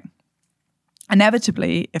suffering.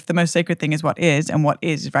 Inevitably, if the most sacred thing is what is, and what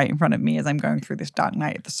is right in front of me as I'm going through this dark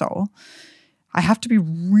night of the soul, I have to be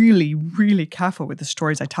really, really careful with the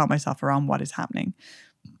stories I tell myself around what is happening.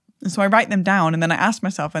 And so I write them down, and then I ask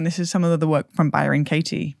myself, and this is some of the work from Byron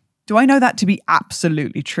Katie, do I know that to be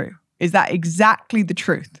absolutely true? Is that exactly the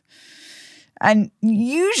truth? And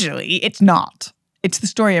usually it's not. It's the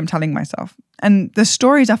story I'm telling myself. And the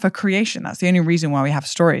stories are for creation. That's the only reason why we have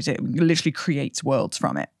stories. It literally creates worlds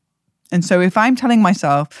from it. And so if I'm telling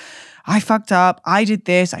myself, I fucked up, I did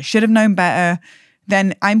this, I should have known better,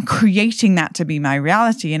 then I'm creating that to be my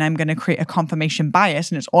reality, and I'm going to create a confirmation bias,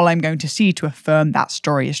 and it's all I'm going to see to affirm that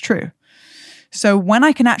story is true. So when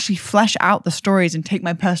I can actually flesh out the stories and take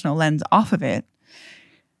my personal lens off of it,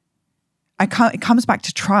 it comes back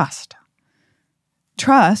to trust.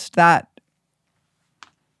 Trust that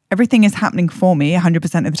everything is happening for me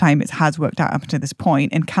 100% of the time. It has worked out up to this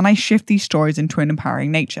point. And can I shift these stories into an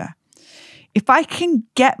empowering nature? If I can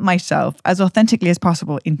get myself as authentically as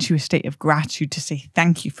possible into a state of gratitude to say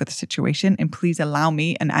thank you for the situation, and please allow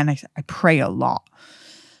me, and I pray a lot.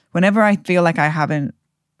 Whenever I feel like I haven't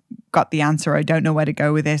got the answer, I don't know where to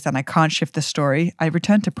go with this, and I can't shift the story, I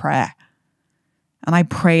return to prayer. And I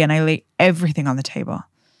pray and I lay everything on the table.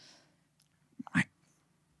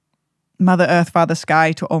 Mother Earth, Father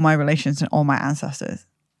Sky, to all my relations and all my ancestors.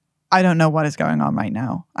 I don't know what is going on right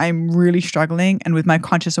now. I'm really struggling. And with my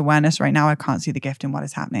conscious awareness right now, I can't see the gift in what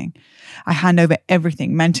is happening. I hand over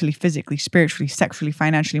everything, mentally, physically, spiritually, sexually,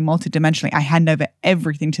 financially, multidimensionally. I hand over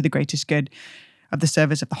everything to the greatest good of the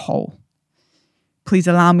service of the whole. Please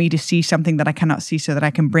allow me to see something that I cannot see so that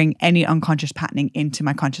I can bring any unconscious patterning into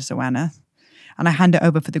my conscious awareness. And I hand it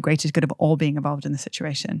over for the greatest good of all being involved in the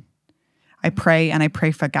situation. I pray and I pray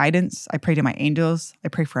for guidance. I pray to my angels. I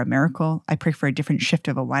pray for a miracle. I pray for a different shift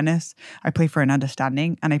of awareness. I pray for an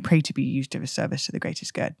understanding, and I pray to be used of a service to the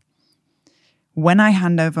greatest good. When I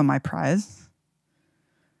hand over my prayers,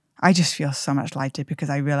 I just feel so much lighter because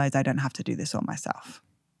I realize I don't have to do this all myself.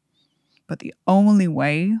 But the only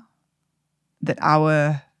way that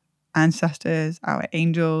our ancestors, our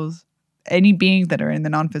angels, any beings that are in the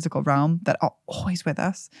non-physical realm that are always with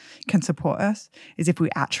us can support us is if we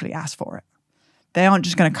actually ask for it. They aren't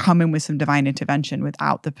just going to come in with some divine intervention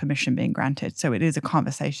without the permission being granted. So it is a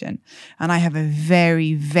conversation. And I have a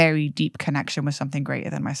very, very deep connection with something greater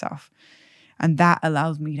than myself. And that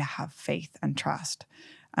allows me to have faith and trust.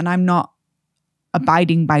 And I'm not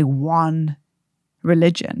abiding by one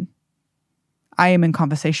religion. I am in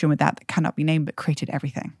conversation with that cannot be named but created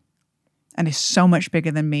everything. And is so much bigger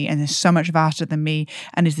than me and is so much vaster than me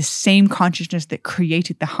and is the same consciousness that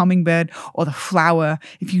created the hummingbird or the flower.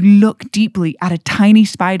 If you look deeply at a tiny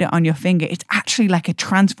spider on your finger, it's actually like a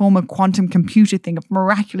transformer quantum computer thing of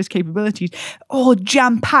miraculous capabilities, all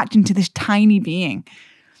jam-packed into this tiny being.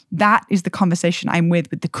 That is the conversation I'm with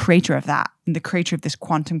the creator of that and the creator of this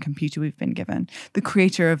quantum computer we've been given, the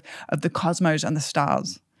creator of the cosmos and the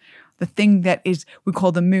stars. The thing that is, we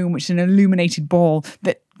call the moon, which is an illuminated ball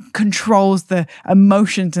that controls the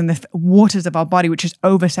emotions and the waters of our body, which is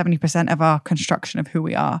over 70% of our construction of who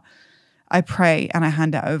we are. I pray and I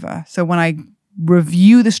hand it over. So when I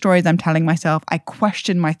review the stories I'm telling myself, I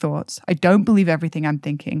question my thoughts. I don't believe everything I'm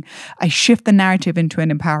thinking. I shift the narrative into an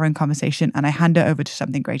empowering conversation and I hand it over to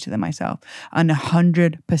something greater than myself. And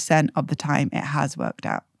 100% of the time it has worked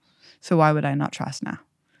out. So why would I not trust now?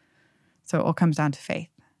 So it all comes down to faith.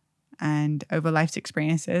 And over life's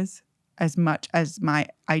experiences, as much as my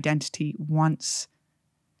identity wants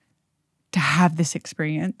to have this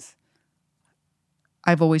experience,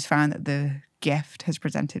 I've always found that the gift has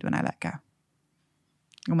presented when I let go.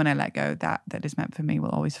 And when I let go, that is meant for me will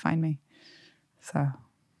always find me. So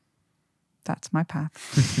that's my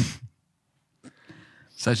path.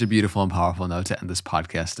 Such a beautiful and powerful note to end this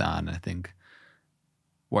podcast on. I think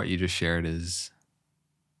what you just shared is,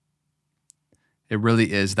 it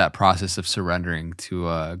really is that process of surrendering to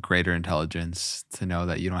a greater intelligence, to know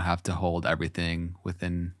that you don't have to hold everything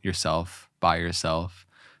within yourself, by yourself,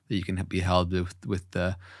 that you can be held with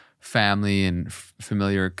the family and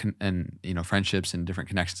familiar and friendships and different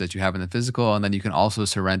connections that you have in the physical. And then you can also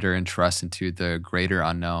surrender and trust into the greater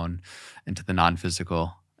unknown, into the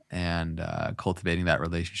non-physical. And cultivating that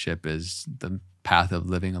relationship is the path of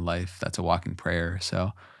living a life that's a walking prayer.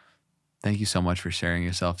 So thank you so much for sharing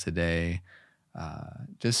yourself today.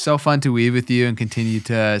 Just so fun to weave with you and continue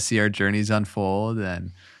to see our journeys unfold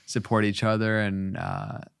and support each other, and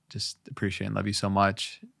just appreciate and love you so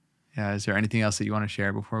much. Yeah, is there anything else that you want to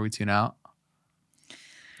share before we tune out?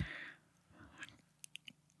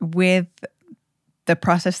 With the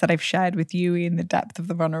process that I've shared with you in the depth of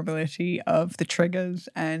the vulnerability of the triggers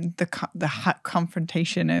and the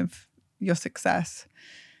confrontation of your success,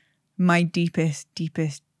 my deepest,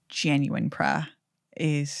 genuine prayer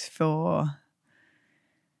is for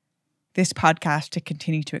this podcast to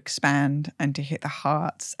continue to expand and to hit the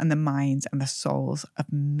hearts and the minds and the souls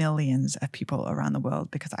of millions of people around the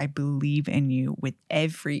world, because I believe in you with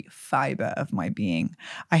every fiber of my being.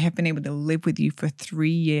 I have been able to live with you for 3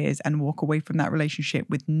 years and walk away from that relationship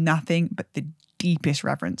with nothing but the deepest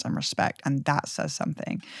reverence and respect, and that says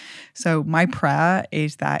something. So my prayer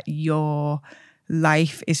is that your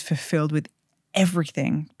life is fulfilled with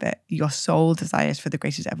everything that your soul desires for the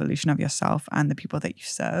greatest evolution of yourself and the people that you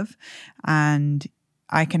serve. And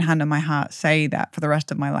I can hand on my heart say that for the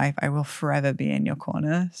rest of my life, I will forever be in your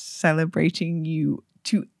corner, celebrating you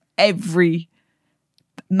to every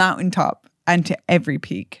mountaintop and to every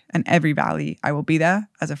peak and every valley. I will be there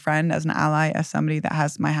as a friend, as an ally, as somebody that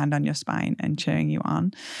has my hand on your spine and cheering you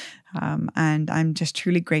on. And I'm just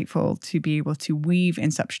truly grateful to be able to weave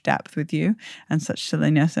in such depth with you and such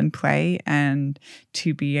silliness and play, and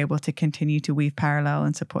to be able to continue to weave parallel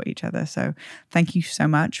and support each other. So thank you so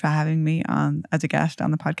much for having me on as a guest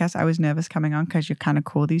on the podcast. I was nervous coming on because you're kind of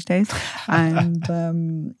cool these days.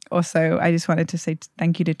 And also, I just wanted to say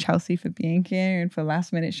thank you to Chelsea for being here and for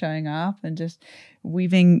last minute showing up and just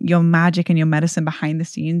weaving your magic and your medicine behind the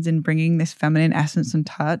scenes and bringing this feminine essence and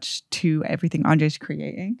touch to everything Andre's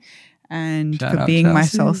creating. And Shout for out being my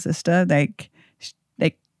Chelsea. soul sister, like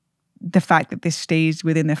the fact that this stays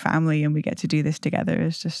within the family and we get to do this together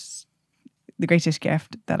is just the greatest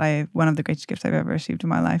gift one of the greatest gifts I've ever received in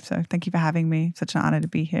my life. So thank you for having me. Such an honor to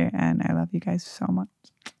be here, and I love you guys so much.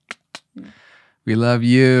 We love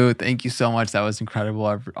you. Thank you so much. That was incredible.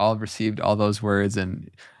 I've received all those words, and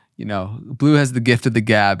Blue has the gift of the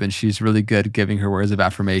gab, and she's really good at giving her words of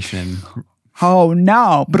affirmation. Oh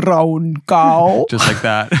no, brown cow. Just like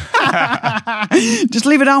that. Just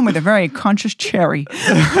leave it on with a very conscious cherry.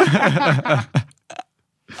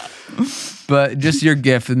 But just your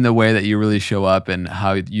gift and the way that you really show up and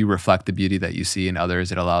how you reflect the beauty that you see in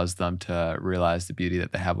others, it allows them to realize the beauty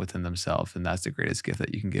that they have within themselves. And that's the greatest gift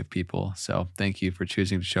that you can give people. So thank you for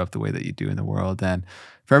choosing to show up the way that you do in the world. And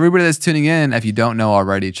for everybody that's tuning in, if you don't know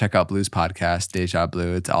already, check out Blue's podcast, Deja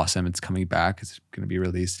Blue. It's awesome. It's coming back. It's going to be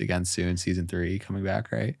released again soon. Season 3 coming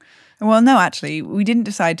back, right? Well, no, actually, we didn't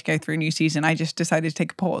decide to go through a new season. I just decided to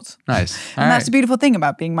take a pause. Nice. And that's the beautiful thing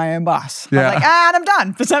about being my own boss. Yeah. I was like, and I'm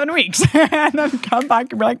done for 7 weeks. And then come back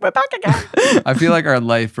and be like, we're back again. I feel like our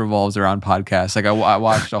life revolves around podcasts. Like I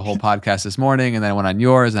watched a whole podcast this morning, and then I went on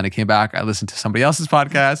yours, and then I came back, I listened to somebody else's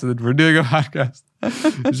podcast, and then we're doing a podcast.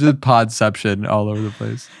 It's just podception all over the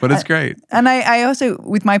place, but it's great. And I also,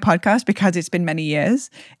 with my podcast, because it's been many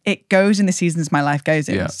years, it goes in the seasons my life goes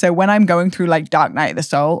in. Yeah. So when I'm going through like Dark Night of the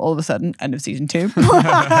Soul, all of a sudden, end of season 2,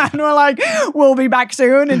 and we're like, we'll be back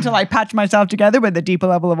soon, until I patch myself together with a deeper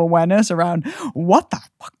level of awareness around what the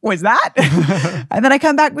fuck was that? And then I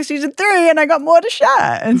come back with season 3 and I got more to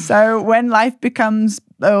share. And so when life becomes,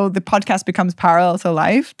 the podcast becomes parallel to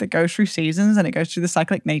life that goes through seasons, and it goes through the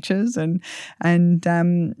cyclic natures, and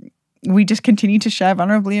we just continue to share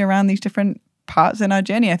vulnerably around these different parts in our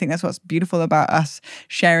journey. I think that's what's beautiful about us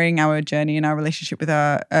sharing our journey and our relationship with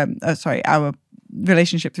our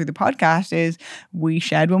relationship through the podcast is we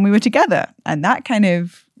shared when we were together, and that kind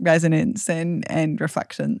of resonance and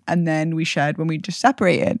reflection. And then we shared when we just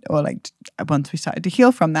separated, or like once we started to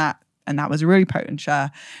heal from that, and that was a really potent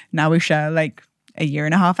share. Now we share like a year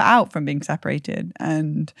and a half out from being separated,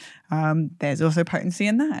 and there's also potency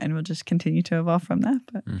in that, and we'll just continue to evolve from there.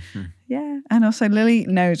 But yeah, and also Lily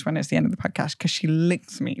knows when it's the end of the podcast because she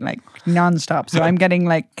licks me like nonstop, so I'm getting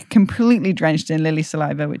like completely drenched in Lily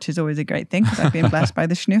saliva, which is always a great thing because I've been blessed by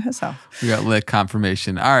the Shnu herself. We got lick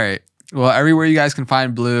confirmation. All right. Well, everywhere you guys can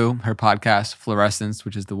find Blue, her podcast, Fluorescence,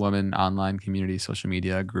 which is the woman online community social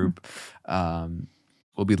media group,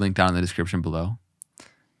 will be linked down in the description below.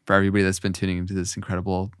 For everybody that's been tuning into this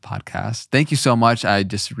incredible podcast, thank you so much. I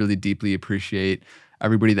just really deeply appreciate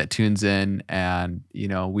everybody that tunes in, and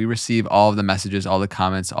we receive all of the messages, all the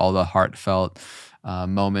comments, all the heartfelt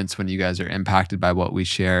moments when you guys are impacted by what we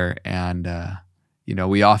share. And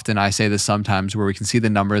we often, I say this sometimes, where we can see the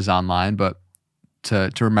numbers online, but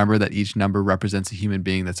to remember that each number represents a human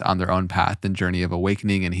being that's on their own path and journey of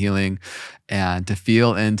awakening and healing, and to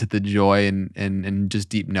feel into the joy and just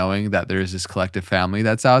deep knowing that there's this collective family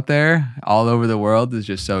that's out there all over the world is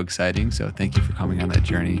just so exciting. So thank you for coming on that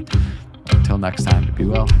journey. Until next time, be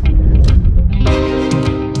well.